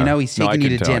 Yeah. You know, he's No, I taking you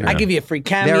can to tell, dinner. yeah. I give you a free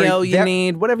cameo you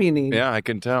need, whatever you need. Yeah, I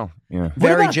can tell. Yeah.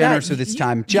 Very about generous that? with his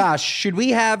time. Josh, should we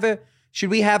have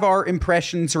our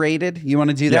impressions rated? You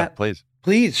want to do Yeah, that? please.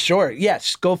 Please, sure.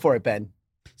 Yes, go for it, Ben.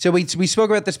 So we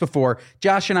spoke about this before.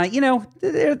 Josh and I,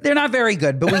 they're not very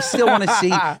good, but we still want to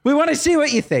see. We want to see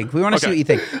what you think. We want to see Okay. what you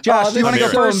think. Josh, Oh, do you want to go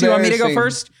this is so first? Do you want me to go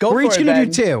embarrassing. first? Go We're for each it, going to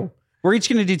do Ben. two. We're each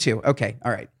going to do two. Okay.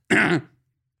 All right.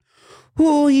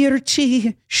 Oh, your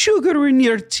tea, sugar in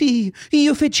your tea,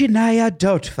 Euphigenia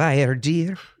Doubtfire,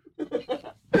 dear.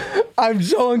 I'm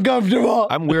so uncomfortable.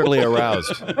 I'm weirdly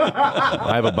aroused.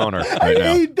 I have a boner I right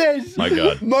now. hate this. My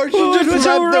God. Marshall Oh, it just was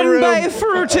left the overrun room. by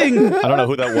fruiting. I don't know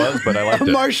who that was, but I liked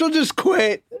it. Marshall just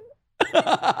quit.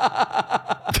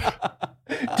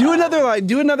 Do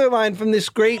another line from this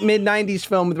great mid-90s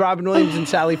film with Robin Williams and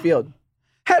Sally Field.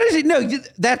 How does it know?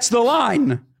 That's the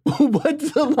line.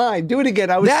 What's the line? Do it again.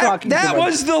 I was talking That too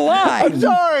much. was the line. I'm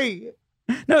sorry.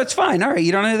 No, it's fine. All right,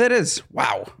 you don't know who that is.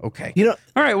 Wow. Okay. You know,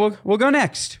 All right, we'll go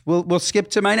next. We'll skip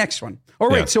to my next one. All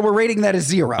right, Yeah. so we're rating that as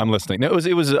 0. I'm listening. No, it was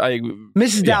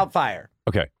Mrs. Yeah. Doubtfire.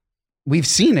 Okay. We've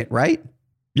seen it, right?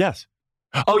 Yes.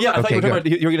 Oh yeah, I thought Okay, you were good.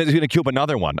 talking about, you're going to cue up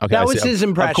another one. Okay, That I was see. his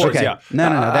impression. Of course, Okay. yeah. No.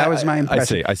 That was my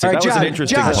impression. I see. All That was an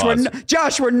interesting pause.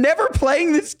 Josh, we're never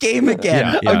playing this game again.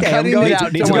 Yeah, yeah. Okay, I'm Cutting going, it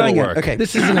out. Needs Don't a worry. little work. Okay.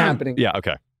 This isn't happening. Yeah.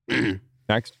 Okay.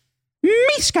 Next.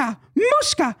 Miska,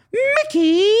 Muska,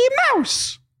 Mickey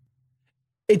Mouse.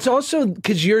 It's also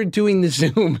because you're doing the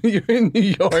Zoom. You're in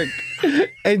New York.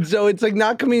 And so it's like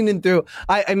not coming in through.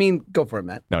 I mean, go for it,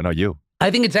 Matt. No, you.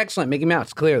 I think it's excellent. Mickey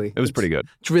Mouse, clearly. It was pretty good.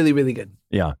 It's really, really good.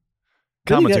 Yeah. Really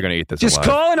Comments good. are going to eat this Just alive.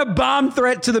 calling a bomb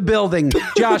threat to the building.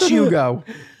 Josh, you go.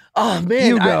 Oh, man.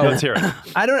 You go. Let's hear it.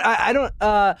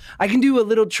 I can do a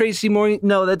little Tracy Morgan.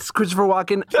 No, that's Christopher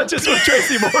Walken. That's just what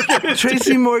Tracy Morgan is.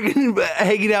 Tracy Morgan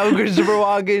hanging out with Christopher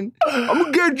Walken.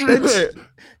 I'm going to get it.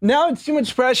 Now it's too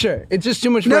much pressure. It's just too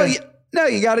much pressure. No,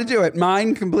 you got to do it.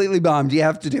 Mine completely bombed. You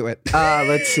have to do it.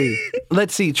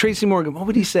 Let's see. Tracy Morgan. What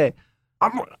would he say?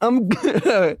 I'm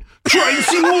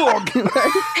Tracy Morgan.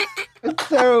 It's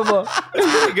terrible.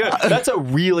 Pretty good. That's a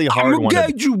really hard I'm one. gonna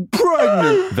get you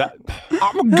pregnant.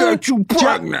 I'm gonna get you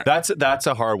pregnant. That's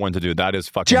a hard one to do. That is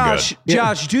fucking Josh, good.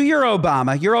 Josh, do your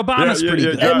Obama. Your Obama's pretty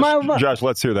good. Josh,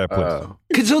 let's hear that, please.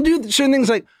 Because he'll do certain things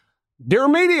like, dear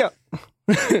media,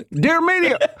 dear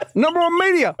media, number one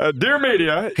media, Dear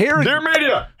media. Here- Dear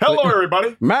media. Hello,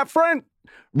 everybody. Matt Friend,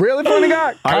 really funny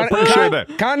guy. I appreciate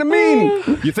that. Kind of mean.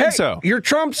 You think Hey, so? Your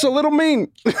Trump's a little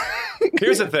mean.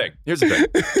 Here's the thing.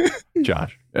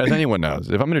 Josh, as anyone knows,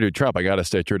 if I'm going to do Trump, I got to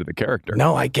stay true to the character.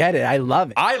 No, I get it. I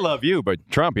love it. I love you, but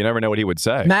Trump, you never know what he would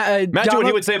say. Matt, Imagine what he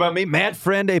Donald- would say about me. Matt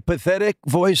Friend, a pathetic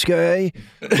voice guy,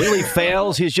 really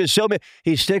fails. He's just so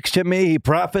he sticks to me. He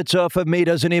profits off of me.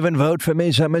 Doesn't even vote for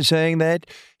me. Someone's saying that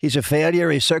he's a failure.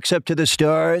 He sucks up to the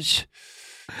stars.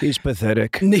 He's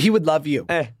pathetic. He would love you.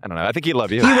 I don't know. I think he'd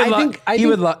love you. He would, I would think-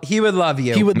 he would love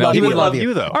you. He would No, love he you. would love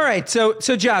you, though. All right, so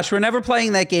Josh, we're never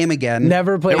playing that game again.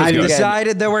 Never play I've it again.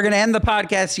 decided that we're going to end the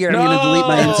podcast here. I'm going to delete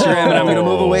my Instagram and I'm going to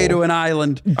move away to an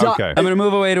island. Okay. I'm going to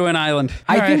move away to an island.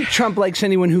 I All think right. Trump likes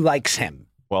anyone who likes him.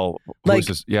 Well, Like, who's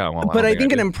this? Yeah, well, But I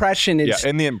think an do. impression is Yeah,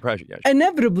 in the impression. Yeah,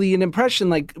 inevitably an impression.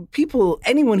 Like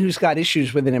anyone who's got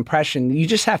issues with an impression, you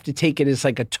just have to take it as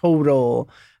like a total.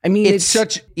 I mean, It's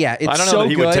such it's I don't know so that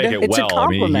he good. would take it it's well. a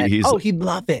compliment. I mean, he's, He'd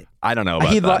love it. I don't know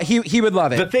about that. He would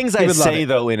love it. The things He I would love say, it.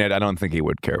 though, in it, I don't think he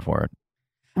would care for it.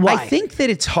 Why? I think that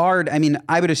it's hard. I mean,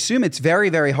 I would assume it's very,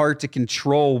 very hard to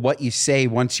control what you say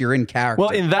once you're in character. Well,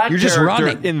 in that you're character, just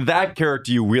running. in that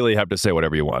character, you really have to say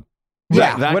whatever you want.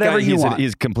 Yeah, that whatever guy, you he's want.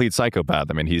 He's a complete psychopath.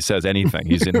 I mean, he says anything.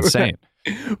 He's insane.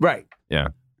 Right. Yeah.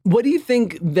 What do you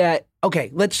think that? Okay,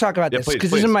 let's talk about Yeah, this please,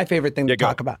 because this please. is my favorite thing Yeah, to go.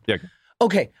 talk about. Yeah.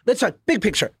 Okay, let's talk big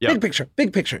picture. Yeah. Big picture.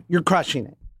 Big picture. You're crushing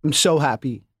it. I'm so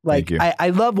happy. Like Thank you. I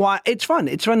love it's fun.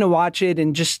 It's fun to watch it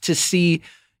and just to see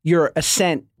your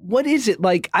ascent. What is it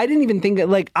like? I didn't even think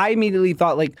I immediately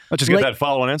thought Let's just get like, that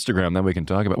follow on Instagram, then we can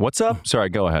talk about what's up. Sorry,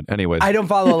 go ahead. Anyways, I don't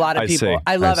follow a lot of I people. see.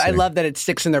 I love I see. that it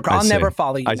sticks in their craw. I I'll see. never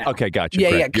follow you now. Okay, gotcha. Yeah,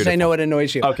 Great. yeah, because I know it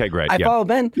annoys you. Okay, great. I yeah. follow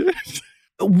Ben.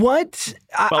 What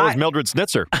Follows Mildred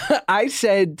Snitzer. I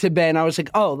said to Ben, I was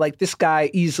like, oh, like this guy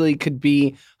easily could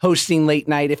be hosting late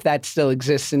night if that still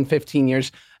exists in 15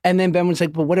 years. And then Ben was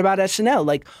like, but what about SNL?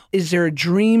 Like, is there a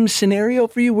dream scenario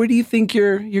for you? Where do you think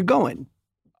you're going?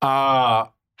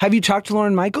 Have you talked to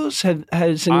Lauren Michaels?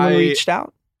 Has anyone reached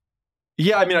out?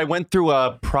 Yeah, I mean, I went through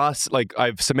a process. Like,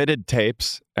 I've submitted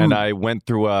tapes, and I went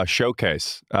through a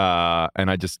showcase, and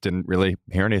I just didn't really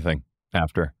hear anything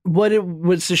after.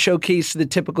 Was the showcase the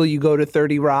typical? You go to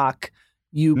 30 Rock.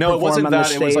 You No, it perform wasn't on the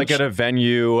that. It was like stage? at a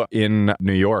venue in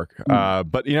New York.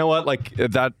 But you know what? Like,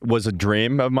 that was a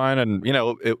dream of mine, and you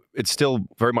know, it still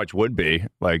very much would be.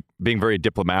 Like, being very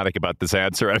diplomatic about this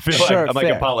answer. I feel Sure, like I'm like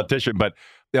fair. a politician, but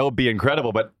that would be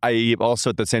incredible. But I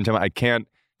also, at the same time, I can't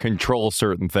control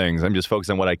certain things. I'm just focused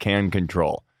on what I can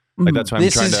control. Like, that's why I'm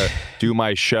This trying is- to do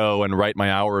my show and write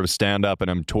my hour of stand up, and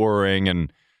I'm touring,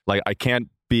 and like, I can't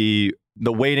be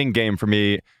the waiting game for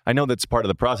me. I know that's part of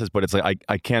the process, but it's like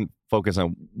I can't focus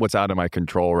on what's out of my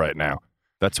control right now.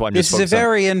 That's why I'm This just is a focused on-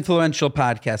 very influential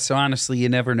podcast, so honestly, you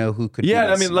never know who could. yeah.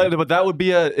 be I mean, listening. but that would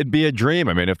be it'd be a dream.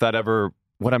 I mean, if that ever,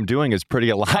 what I'm doing is pretty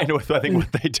aligned with I think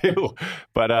what they do.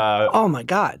 But Oh my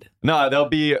God. no, there'll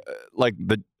be like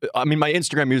I mean, my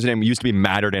Instagram username used to be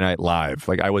Matterday Night Live.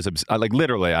 Like, I was like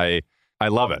literally, I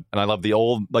love it, and I love the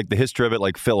old, like, the history of it,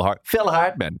 like Phil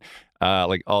Hartman,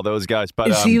 like all those guys. But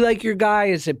Is he like your guy?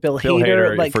 Is it Bill Bill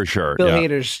Hader? Hader, Like for sure. Bill yeah.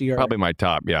 Hader's your Probably my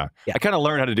top, yeah. Yeah. I kind of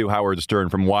learned how to do Howard Stern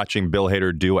from watching Bill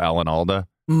Hader do Alan Alda.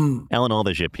 Alan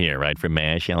Alda's up here, right, from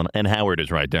MASH, and Howard is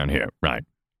right down here, right.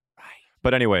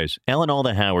 But anyways, Alan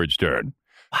Alda, Howard Stern.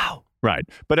 Wow. Right.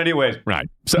 But anyways, right.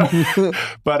 So,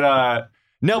 but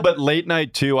no, but late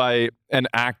night too, and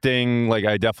acting, like,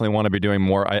 I definitely want to be doing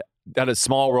more. I had a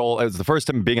small role. It was the first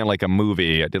time being in like a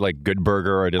movie. I did like Good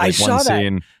Burger. I did like I one saw that.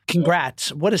 scene.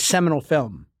 Congrats. What a seminal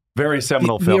film. Very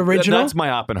seminal The film. original? That's my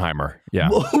Oppenheimer. Yeah.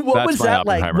 What That's was my that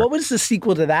like? Oppenheimer. What was the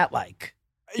sequel to that like?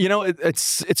 You know,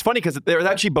 it's funny because they were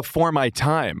actually before my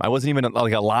time. I wasn't even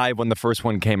like alive when the first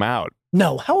one came out.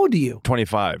 No, how old are you?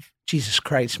 25. Jesus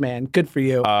Christ, man. Good for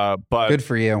you. But Good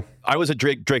for you. I was a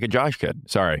Drake and Josh kid.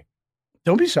 Sorry.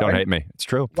 Don't be sorry. Don't hate me. It's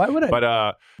true. Why would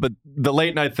I? But the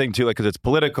late night thing too, like, because it's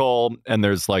political and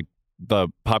there's like the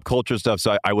pop culture stuff.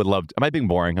 So I would love. Am I being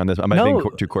boring on this? Am I No. being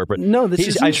too corporate? No, this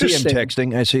is I see him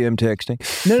interesting. texting. I see him texting.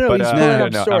 No, But he's pulling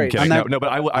up no, stories. I'm kidding. I'm not- no, but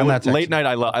I I'm would not late texting. night.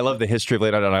 I love the history of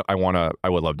late night, and I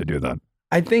would love to do that.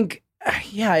 I think,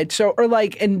 yeah, it's so, or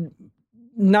like, and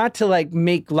not to like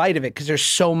make light of it because there's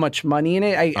so much money in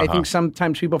it. I think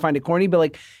sometimes people find it corny, but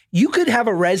like, you could have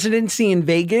a residency in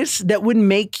Vegas that would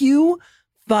make you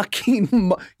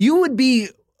you would be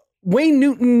Wayne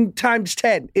Newton times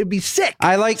 10. It'd be sick.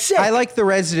 I like Sick. the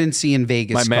residency in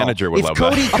Vegas. My call. manager would if love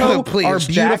Cody that. Co, Oh, please, our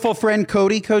Jack. beautiful friend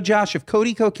Cody Co, Josh, if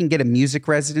Cody Co can get a music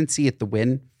residency at the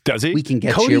Wynn, Does he? we can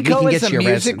get Cody you. We Co can is get a you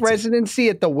music residency. residency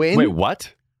at the Wynn. Wait,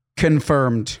 what?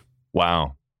 Confirmed.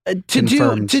 Wow.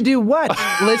 Confirmed. To do what?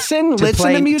 Listen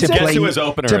play- to music. to Guess play- who his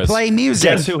opener to is? play music.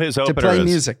 Guess who his To opener play is?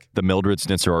 music. The Mildred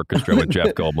Snitzer Orchestra with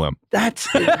Jeff Goldblum. That's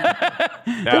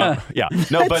Yeah.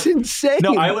 No, that's but insane.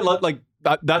 no, I would love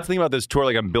that's the thing about this tour.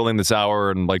 Like, I'm building this hour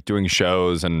and like doing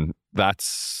shows, and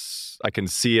I can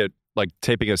see it like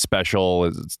taping a special.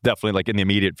 It's definitely like in the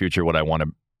immediate future what I want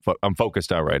to. I'm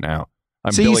focused on right now.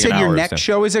 I'm So you building said an your hour next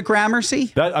show is at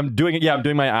Gramercy? That I'm doing it. Yeah, I'm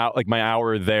doing my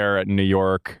hour there at New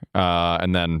York,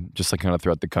 and then just like kind of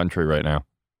throughout the country right now.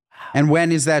 And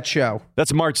when is that show?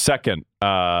 That's March 2nd,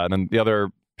 and then the other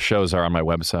shows are on my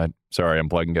website. Sorry, I'm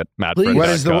plugging it. Please. What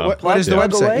is the Plug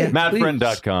website? away. Yeah.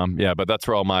 Mattfriend.com. Yeah, but that's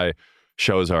where all my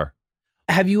shows are.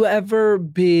 Have you ever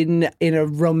been in a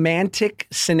romantic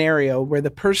scenario where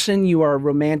the person you are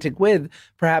romantic with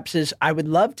perhaps is, I would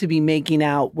love to be making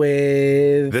out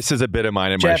with... This is a bit of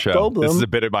mine in my Jeff show. Goldblum. This is a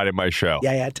bit of mine in my show.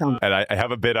 Yeah, tell me. And I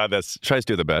have a bit on this. Should I just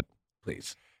do the bit?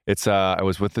 Please. It's I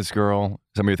was with this girl.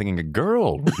 Some of you are thinking, a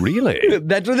girl? Really?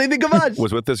 That's what they think of us.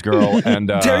 Was with this girl, and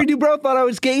Terry Dubrow thought I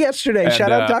was gay yesterday. and,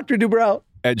 Shout out Dr. Dubrow.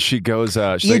 and she goes,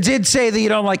 she's You like, did say that you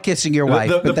don't like kissing your wife,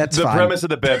 but that's the fine. premise of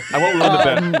the bit. I won't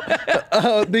ruin the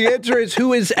bit. The answer is,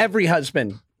 who is every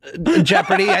husband?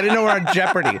 Jeopardy? I didn't know we're on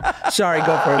Jeopardy. Sorry,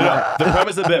 go for it. No, the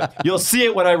premise of the bit, you'll see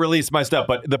it when I release my stuff,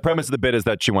 but the premise of the bit is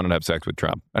that she wanted to have sex with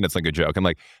Trump, and it's like a joke. I'm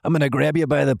like, I'm going to grab you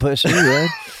by the pussy, right?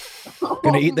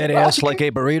 Going to eat that ass like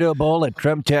a burrito bowl at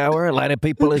Trump Tower. A lot of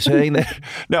people are saying that.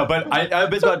 no, but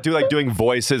I've been about doing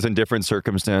voices in different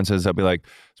circumstances. I'll be like,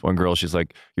 this one girl, she's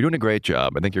like, you're doing a great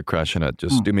job. I think you're crushing it.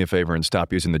 Just do me a favor and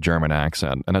stop using the German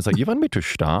accent. And I was like, you want me to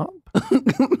stop?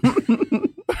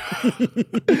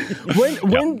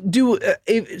 When do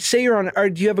say you're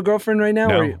on? Do you have a girlfriend right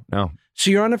now? No. So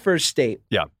you're on a first date.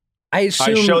 Yeah. I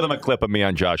assume. I show them a clip of me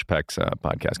on Josh Peck's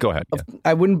podcast. Go ahead. Yeah.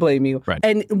 I wouldn't blame you. Right.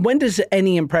 And when does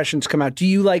any impressions come out? Do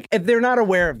you like if they're not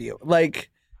aware of you? Like,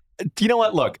 You know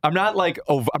what? Look, I'm not like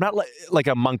like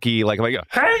a monkey. Like,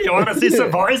 hey, you want to see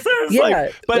some voices? Yeah,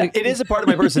 but like- it is a part of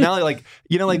my personality. Like,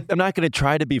 I'm not going to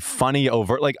try to be funny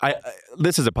over. Like,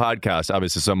 this is a podcast,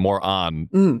 obviously, so I'm more on.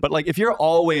 But like, if you're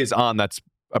always on, that's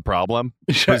a problem.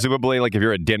 Sure. Presumably, like if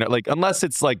you're at dinner, like unless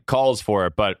it's like calls for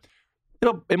it, but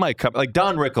it might come. Like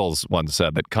Don Rickles once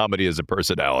said that comedy is a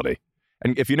personality,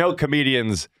 and if you know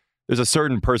comedians, there's a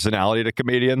certain personality to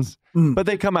comedians, but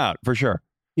they come out for sure.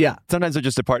 yeah. Sometimes they're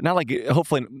just a part. Not like,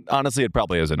 hopefully, honestly, it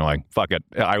probably is annoying. Fuck it.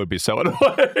 I would be so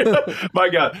annoyed. My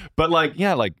God. But like,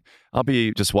 yeah, like I'll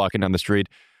be just walking down the street.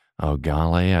 Oh,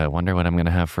 golly, I wonder what I'm going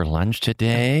to have for lunch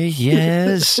today.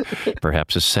 Yes.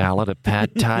 Perhaps a salad, a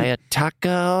pad thai, a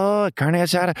taco, a carne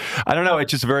asada. I don't know. It's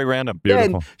just very random.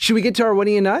 Beautiful. And should we get to our What Are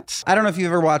You Nuts? I don't know if you've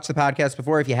ever watched the podcast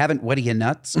before. If you haven't, what are you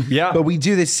nuts? Yeah. But we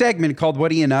do this segment called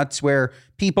What Are You Nuts, where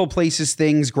people, places,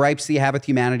 things, gripes that you have with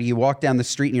humanity. You walk down the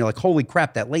street and you're like, holy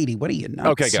crap, that lady, what are you nuts?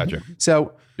 Okay, gotcha.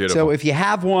 So Beautiful. if you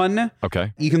have one,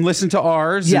 Okay. you can listen to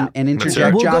ours Yeah. and Let's hear interject.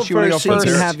 it. We'll Josh, go you want to go first so you first?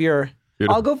 can Let's have your.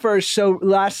 Beautiful. I'll go first. So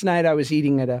last night I was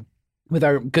eating with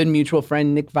our good mutual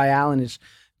friend Nick Vial and his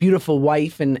beautiful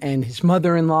wife and his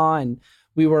mother-in-law, and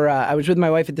we were. I was with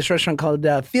my wife at this restaurant called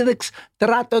Felix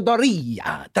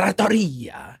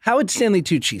Trattoria. How would Stanley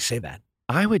Tucci say that?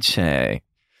 I would say,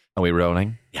 are we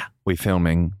rolling? Yeah. We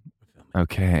filming?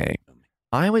 Okay.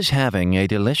 I was having a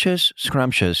delicious,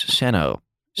 scrumptious ceno.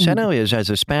 Ceno is, as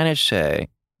the Spanish say,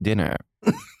 dinner.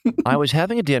 I was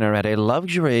having a dinner at a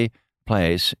luxury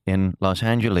place in Los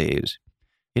Angeles.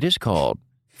 It is called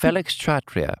Felix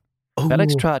Trattoria.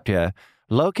 Felix Trattoria,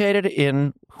 located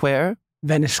in where?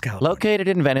 Venice, California. Located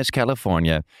in Venice,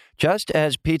 California. Just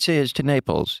as pizza is to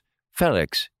Naples,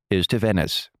 Felix is to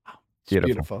Venice.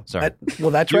 Beautiful. Sorry.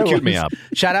 That's You right. queued me up.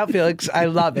 Shout out Felix. I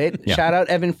love it. Yeah. Shout out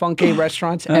Evan Funke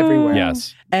restaurants everywhere.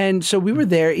 Yes. And so we were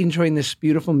there enjoying this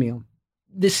beautiful meal.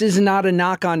 This is not a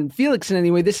knock on Felix in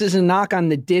any way. This is a knock on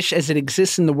the dish as it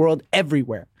exists in the world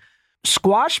everywhere.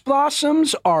 Squash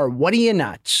blossoms are what are you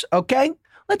nuts? Okay?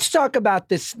 Let's talk about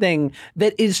this thing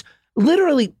that is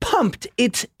literally pumped.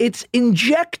 It's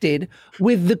injected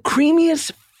with the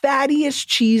creamiest, fattiest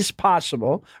cheese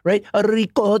possible, right? A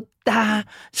ricotta,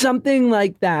 something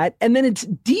like that. And then it's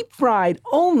deep fried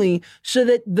only so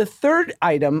that the third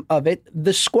item of it,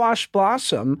 the squash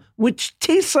blossom, which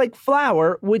tastes like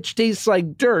flour, which tastes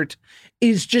like dirt,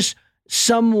 is just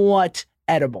somewhat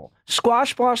edible.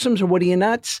 Squash blossoms are what are you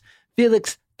nuts?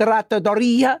 Felix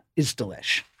Trattoria is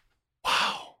delish.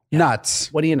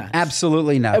 Nuts. What are you nuts?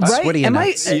 Absolutely nuts. Right? What are you Am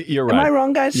nuts? You're right. Am I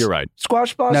wrong, guys? You're right.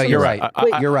 Squash blossom? No, you're right.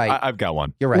 Wait, You're right. I've got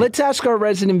one. You're right. let's ask our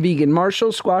resident vegan,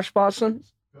 Marshall, squash blossom.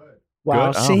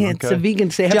 Wow, Good. Oh, see, it's okay. the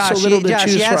vegans. They have Josh, so little to Josh,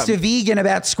 choose you asked from. a vegan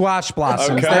about squash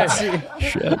blossoms. Okay.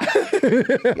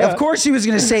 Of course he was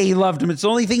going to say he loved them. It's the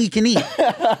only thing he can eat.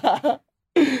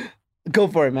 Go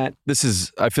for it, Matt.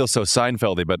 I feel so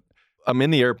Seinfeldy, but I'm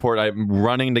in the airport. I'm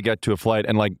running to get to a flight,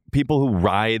 and like people who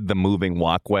ride the moving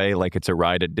walkway like it's a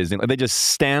ride at Disney, they just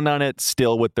stand on it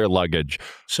still with their luggage.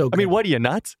 So I mean, good. what are you,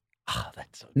 nuts? Oh,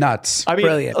 that's so Nuts. I mean,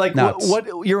 Brilliant. like Nuts. what?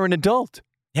 You're an adult.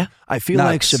 Yeah, I feel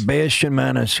like Nuts. Sebastian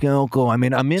Maniscalco. I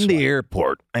mean, I'm in the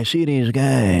airport. I see these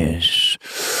guys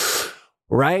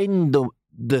riding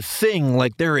the thing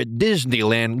like they're at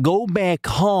Disneyland. Go back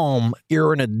home.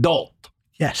 You're an adult.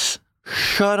 Yes.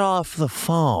 Shut off the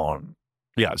phone.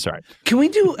 Yeah, sorry. Can we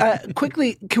do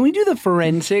quickly? Can we do the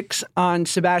forensics on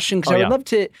Sebastian? Because Oh, I would yeah. love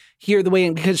to hear the way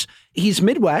in because he's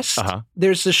Midwest. Uh-huh.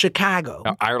 There's the Chicago,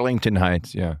 Arlington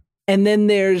Heights. Yeah. and then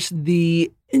there's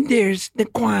the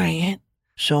quiet.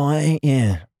 So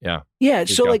Yeah.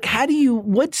 He's So got like, that. how do you?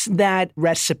 What's that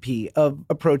recipe of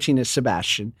approaching a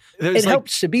Sebastian? There's It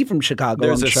helps to be from Chicago.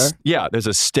 There's I'm a sure. there's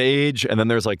a stage, and then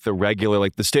there's like the regular,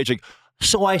 like the stage. Like,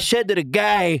 So I said to the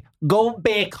guy, go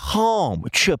back home,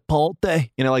 Chipotle.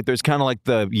 you know, like there's kind of like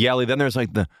the yelly. Then there's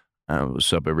like the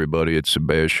what's up, everybody? It's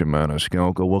Sebastian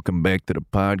Maniscalco. Welcome back to the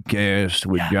podcast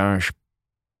with Josh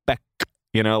Peck.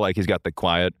 You know, like he's got the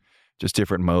quiet, just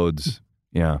different modes.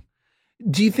 Yeah.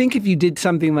 Do you think if you did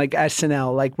something like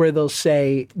SNL, like where they'll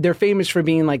say they're famous for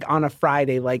being like on a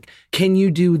Friday, like, can you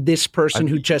do this person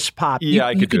who just popped? Yeah,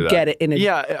 I you could do could that. get it in a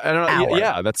Yeah, I don't know. hour.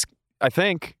 Yeah, that's. I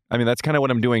think. I mean, that's kind of what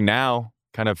I'm doing now.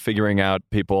 Kind of figuring out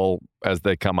people as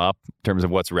they come up in terms of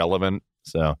what's relevant.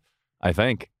 So, I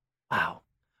think. Wow.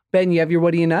 Ben, you have your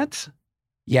what are you nuts?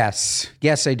 Yes.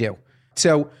 Yes, I do.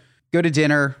 So go to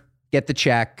dinner, get the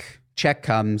check. Check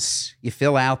comes. You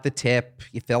fill out the tip.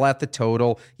 You fill out the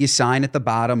total. You sign at the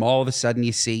bottom. All of a sudden,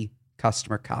 you see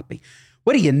customer copy.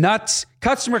 What are you, nuts?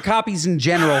 Customer copies in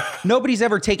general. Nobody's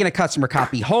ever taken a customer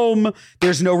copy home.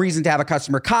 There's no reason to have a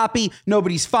customer copy.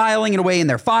 Nobody's filing it away in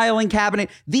their filing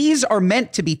cabinet. These are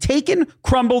meant to be taken,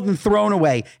 crumbled, and thrown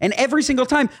away. And every single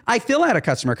time I fill out a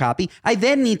customer copy, I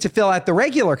then need to fill out the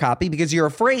regular copy because you're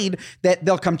afraid that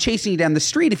they'll come chasing you down the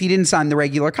street if you didn't sign the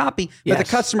regular copy. But the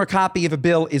Yes. customer copy of a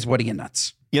bill is what are you,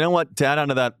 nuts? You know what? To add on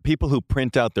to that, people who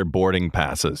print out their boarding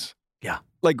passes. Yeah.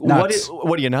 Like, Nuts.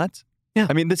 what are you, nuts? Yeah.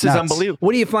 I mean, this is Nuts. unbelievable.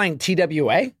 What are you flying?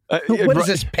 TWA? What is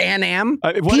this, Pan Am?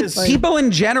 What is? People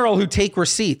in general who take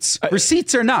receipts.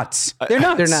 Receipts are nuts. They're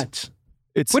nuts. They're nuts.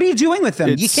 It's What are you doing with them?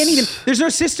 You It's- can't even. There's no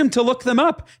system to look them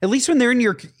up. At least when they're in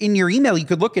your email, you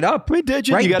could look it up. I mean,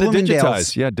 digit. Right? You got to Bloomingdale's.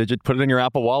 digitize. Yeah, put it in your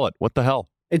Apple Wallet. What the hell?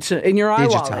 It's in your iWallet.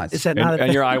 Digitized. Is that not a And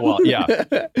thing? your iWatch.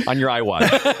 Yeah, on your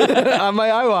iWatch. on my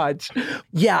iWatch?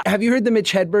 Yeah. Have you heard the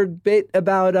Mitch Hedberg bit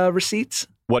about receipts?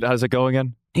 What? How's it go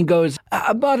again? He goes,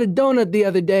 I bought a donut the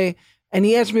other day, and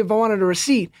he asked me if I wanted a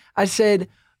receipt. I said,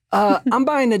 I'm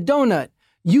buying a donut.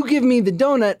 You give me the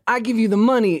donut, I give you the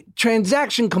money.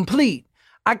 Transaction complete.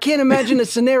 I can't imagine a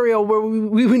scenario where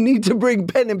we would need to bring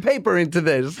pen and paper into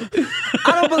this.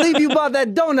 I don't believe you bought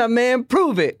that donut, man.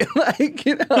 Prove it. Like,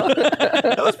 you know.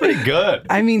 That was pretty good.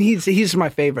 I mean, he's my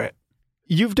favorite.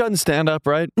 You've done stand up,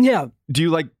 right? Yeah. Do you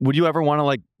like? Would you ever want to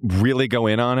like really go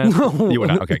in on it? No. You would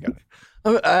not. Okay, good.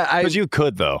 Because you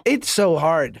could though. It's so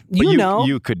hard. But You know,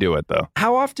 you could do it though.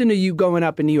 how often are you going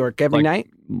up in New York? Every night?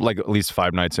 Like at least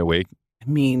 5 nights a week. I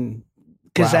mean,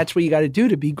 because Wow. that's what you got to do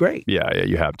to be great. Yeah,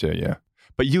 you have to. Yeah,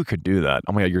 but you could do that.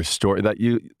 Oh my God, your story that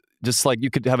you just like you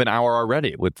could have an hour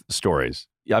already with stories.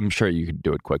 Yeah, I'm sure you could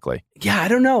do it quickly. Yeah, I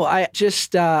don't know. I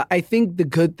just, I think the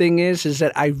good thing is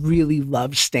that I really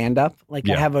love stand up. Like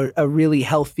I Yeah. have a really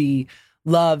healthy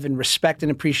love and respect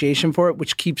and appreciation for it,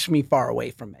 which keeps me far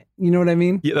away from it. You know what I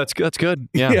mean? Yeah, that's good.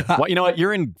 Yeah. Yeah. Well, you know what?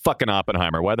 You're in fucking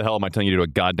Oppenheimer. Why the hell am I telling you to do a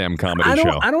goddamn comedy I show?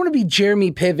 don't want to be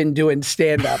Jeremy Piven doing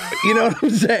stand up. You know what I'm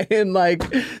saying? Like,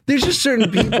 there's just certain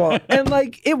people, and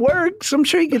like it works. I'm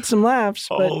sure you get some laughs,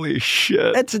 but Holy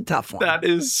shit. that's a tough one. That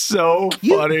is so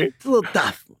You- funny. It's a little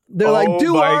tough. They're Oh like,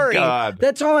 do my Ari. God.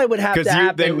 That's all I would have to Because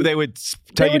happen. they would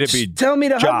tell They you would to be tell me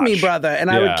to hug me, Josh. brother,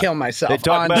 and I would Yeah. kill myself They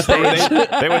talk on about stage.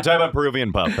 they would talk about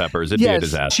Peruvian peppers. It'd be a Yes.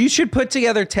 disaster. You should put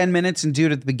together 10 minutes and do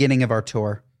it at the beginning of our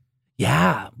tour.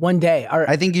 Yeah, one day. All right.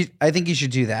 I think you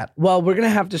should do that. Well, we're gonna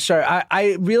have to start.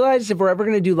 I realize if we're ever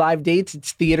gonna do live dates,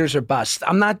 it's theaters or bust.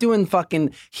 I'm not doing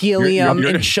fucking helium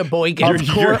you're- and Sheboygan.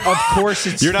 Of course,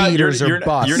 it's You're not, theaters or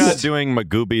bust. you're not doing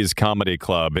Magooby's Comedy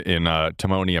Club in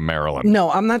Timonium, Maryland.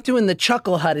 No, I'm not doing the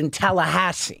Chuckle Hut in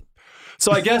Tallahassee.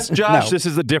 So I guess, Josh, No. this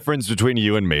is the difference between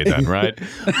you and me then, right?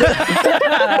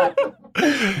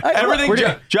 Everything.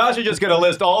 Josh is just going to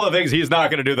list all the things he's not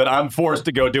going to do that I'm forced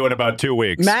to go do in about 2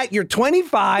 weeks. Matt, you're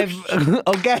 25.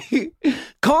 Okay.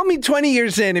 Call me 20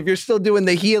 years in if you're still doing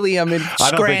the helium in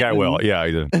I don't think I will. Yeah.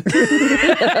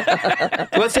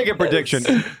 Let's take a prediction.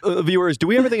 Viewers, do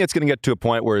we ever think it's going to get to a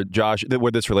point where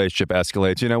where this relationship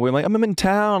escalates? You know, we're like, I'm in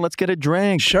town. Let's get a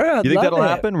drink. Sure, I'd You think love that'll it.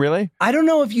 happen? Really? I don't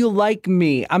know if you like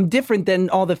me. I'm different than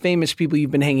all the famous people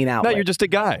you've been hanging out No, with. you're just a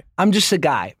guy. I'm just a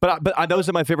guy. But those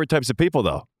are my favorite types of people,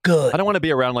 though. Good. I don't want to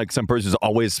be around like some person who's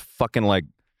always fucking like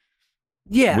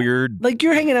Yeah. weird. Like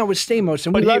you're hanging out with Stamos,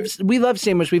 and But we love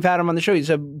Stamos. We've had him on the show. He's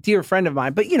a dear friend of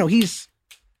mine. But you know, he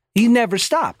never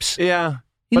stops. Yeah.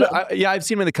 You But know- I've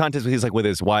seen him in the contest where he's like with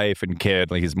his wife and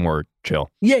kid. Like he's more chill.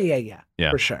 Yeah.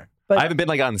 Yeah. For sure. But I haven't been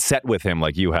like on set with him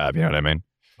like you have. You know what I mean?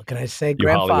 what can I say? You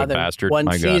Hollywood Grandfather, bastard. one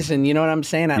My God. season. You know what I'm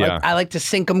saying? Yeah. I like to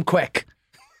sink them quick.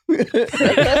 they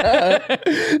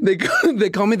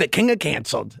call me the king of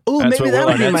canceled. Oh, That's maybe what Will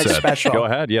that'll be Arnett my said. special. Go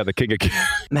ahead. Yeah, the king of.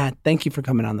 Matt, thank you for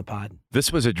coming on the pod.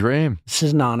 This was a dream. This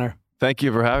is an honor. Thank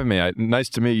you for having me. Nice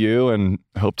to meet you, and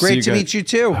hope to see you Great to guys. meet you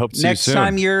too. Hope to see you Next soon.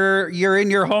 time you're in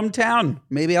your hometown,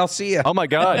 maybe I'll see you. Oh my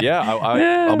God! Yeah,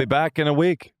 I'll be back in a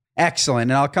week. Excellent.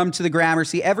 And I'll come to the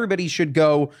Gramercy. Everybody should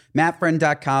go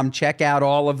mattfriend.com. Check out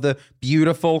all of the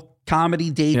beautiful comedy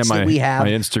dates that we have.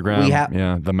 My Instagram. We have,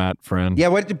 yeah, the Matt Friend. yeah.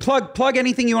 What plug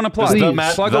anything you want to plug? Just the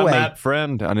Matt, plug the away. Matt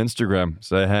Friend on Instagram.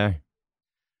 Say hey.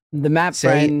 The Matt Say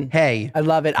friend. hey. I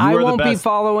love it. You I are the won't be best.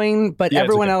 following, but Yeah, it's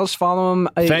everyone okay. else follow him.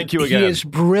 Thank you again. He is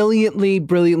brilliantly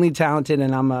talented,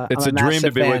 and It's I'm a dream to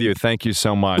massive be fan. with you. Thank you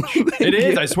so much. It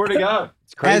is. I swear to God.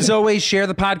 It's crazy. As always, share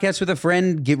the podcast with a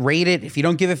friend. Rate it. If you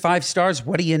don't give it 5 stars,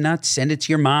 what are you nuts? Send it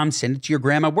to your mom. Send it to your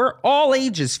grandma. We're all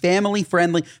ages, family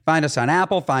friendly. Find us on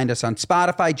Apple. Find us on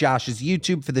Spotify. Josh's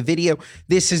YouTube for the video.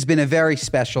 This has been a very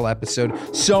special episode.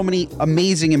 So many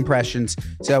amazing impressions.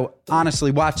 So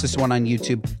honestly, watch this one on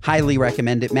YouTube. Highly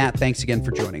recommend it. Matt, thanks again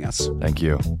for joining us. Thank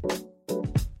you.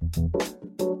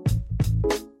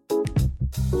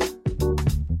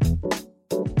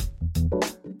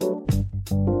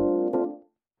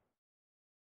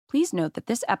 Please note that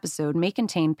this episode may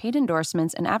contain paid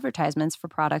endorsements and advertisements for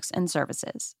products and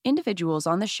services. Individuals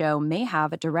on the show may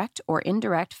have a direct or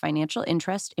indirect financial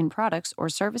interest in products or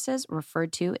services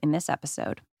referred to in this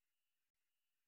episode.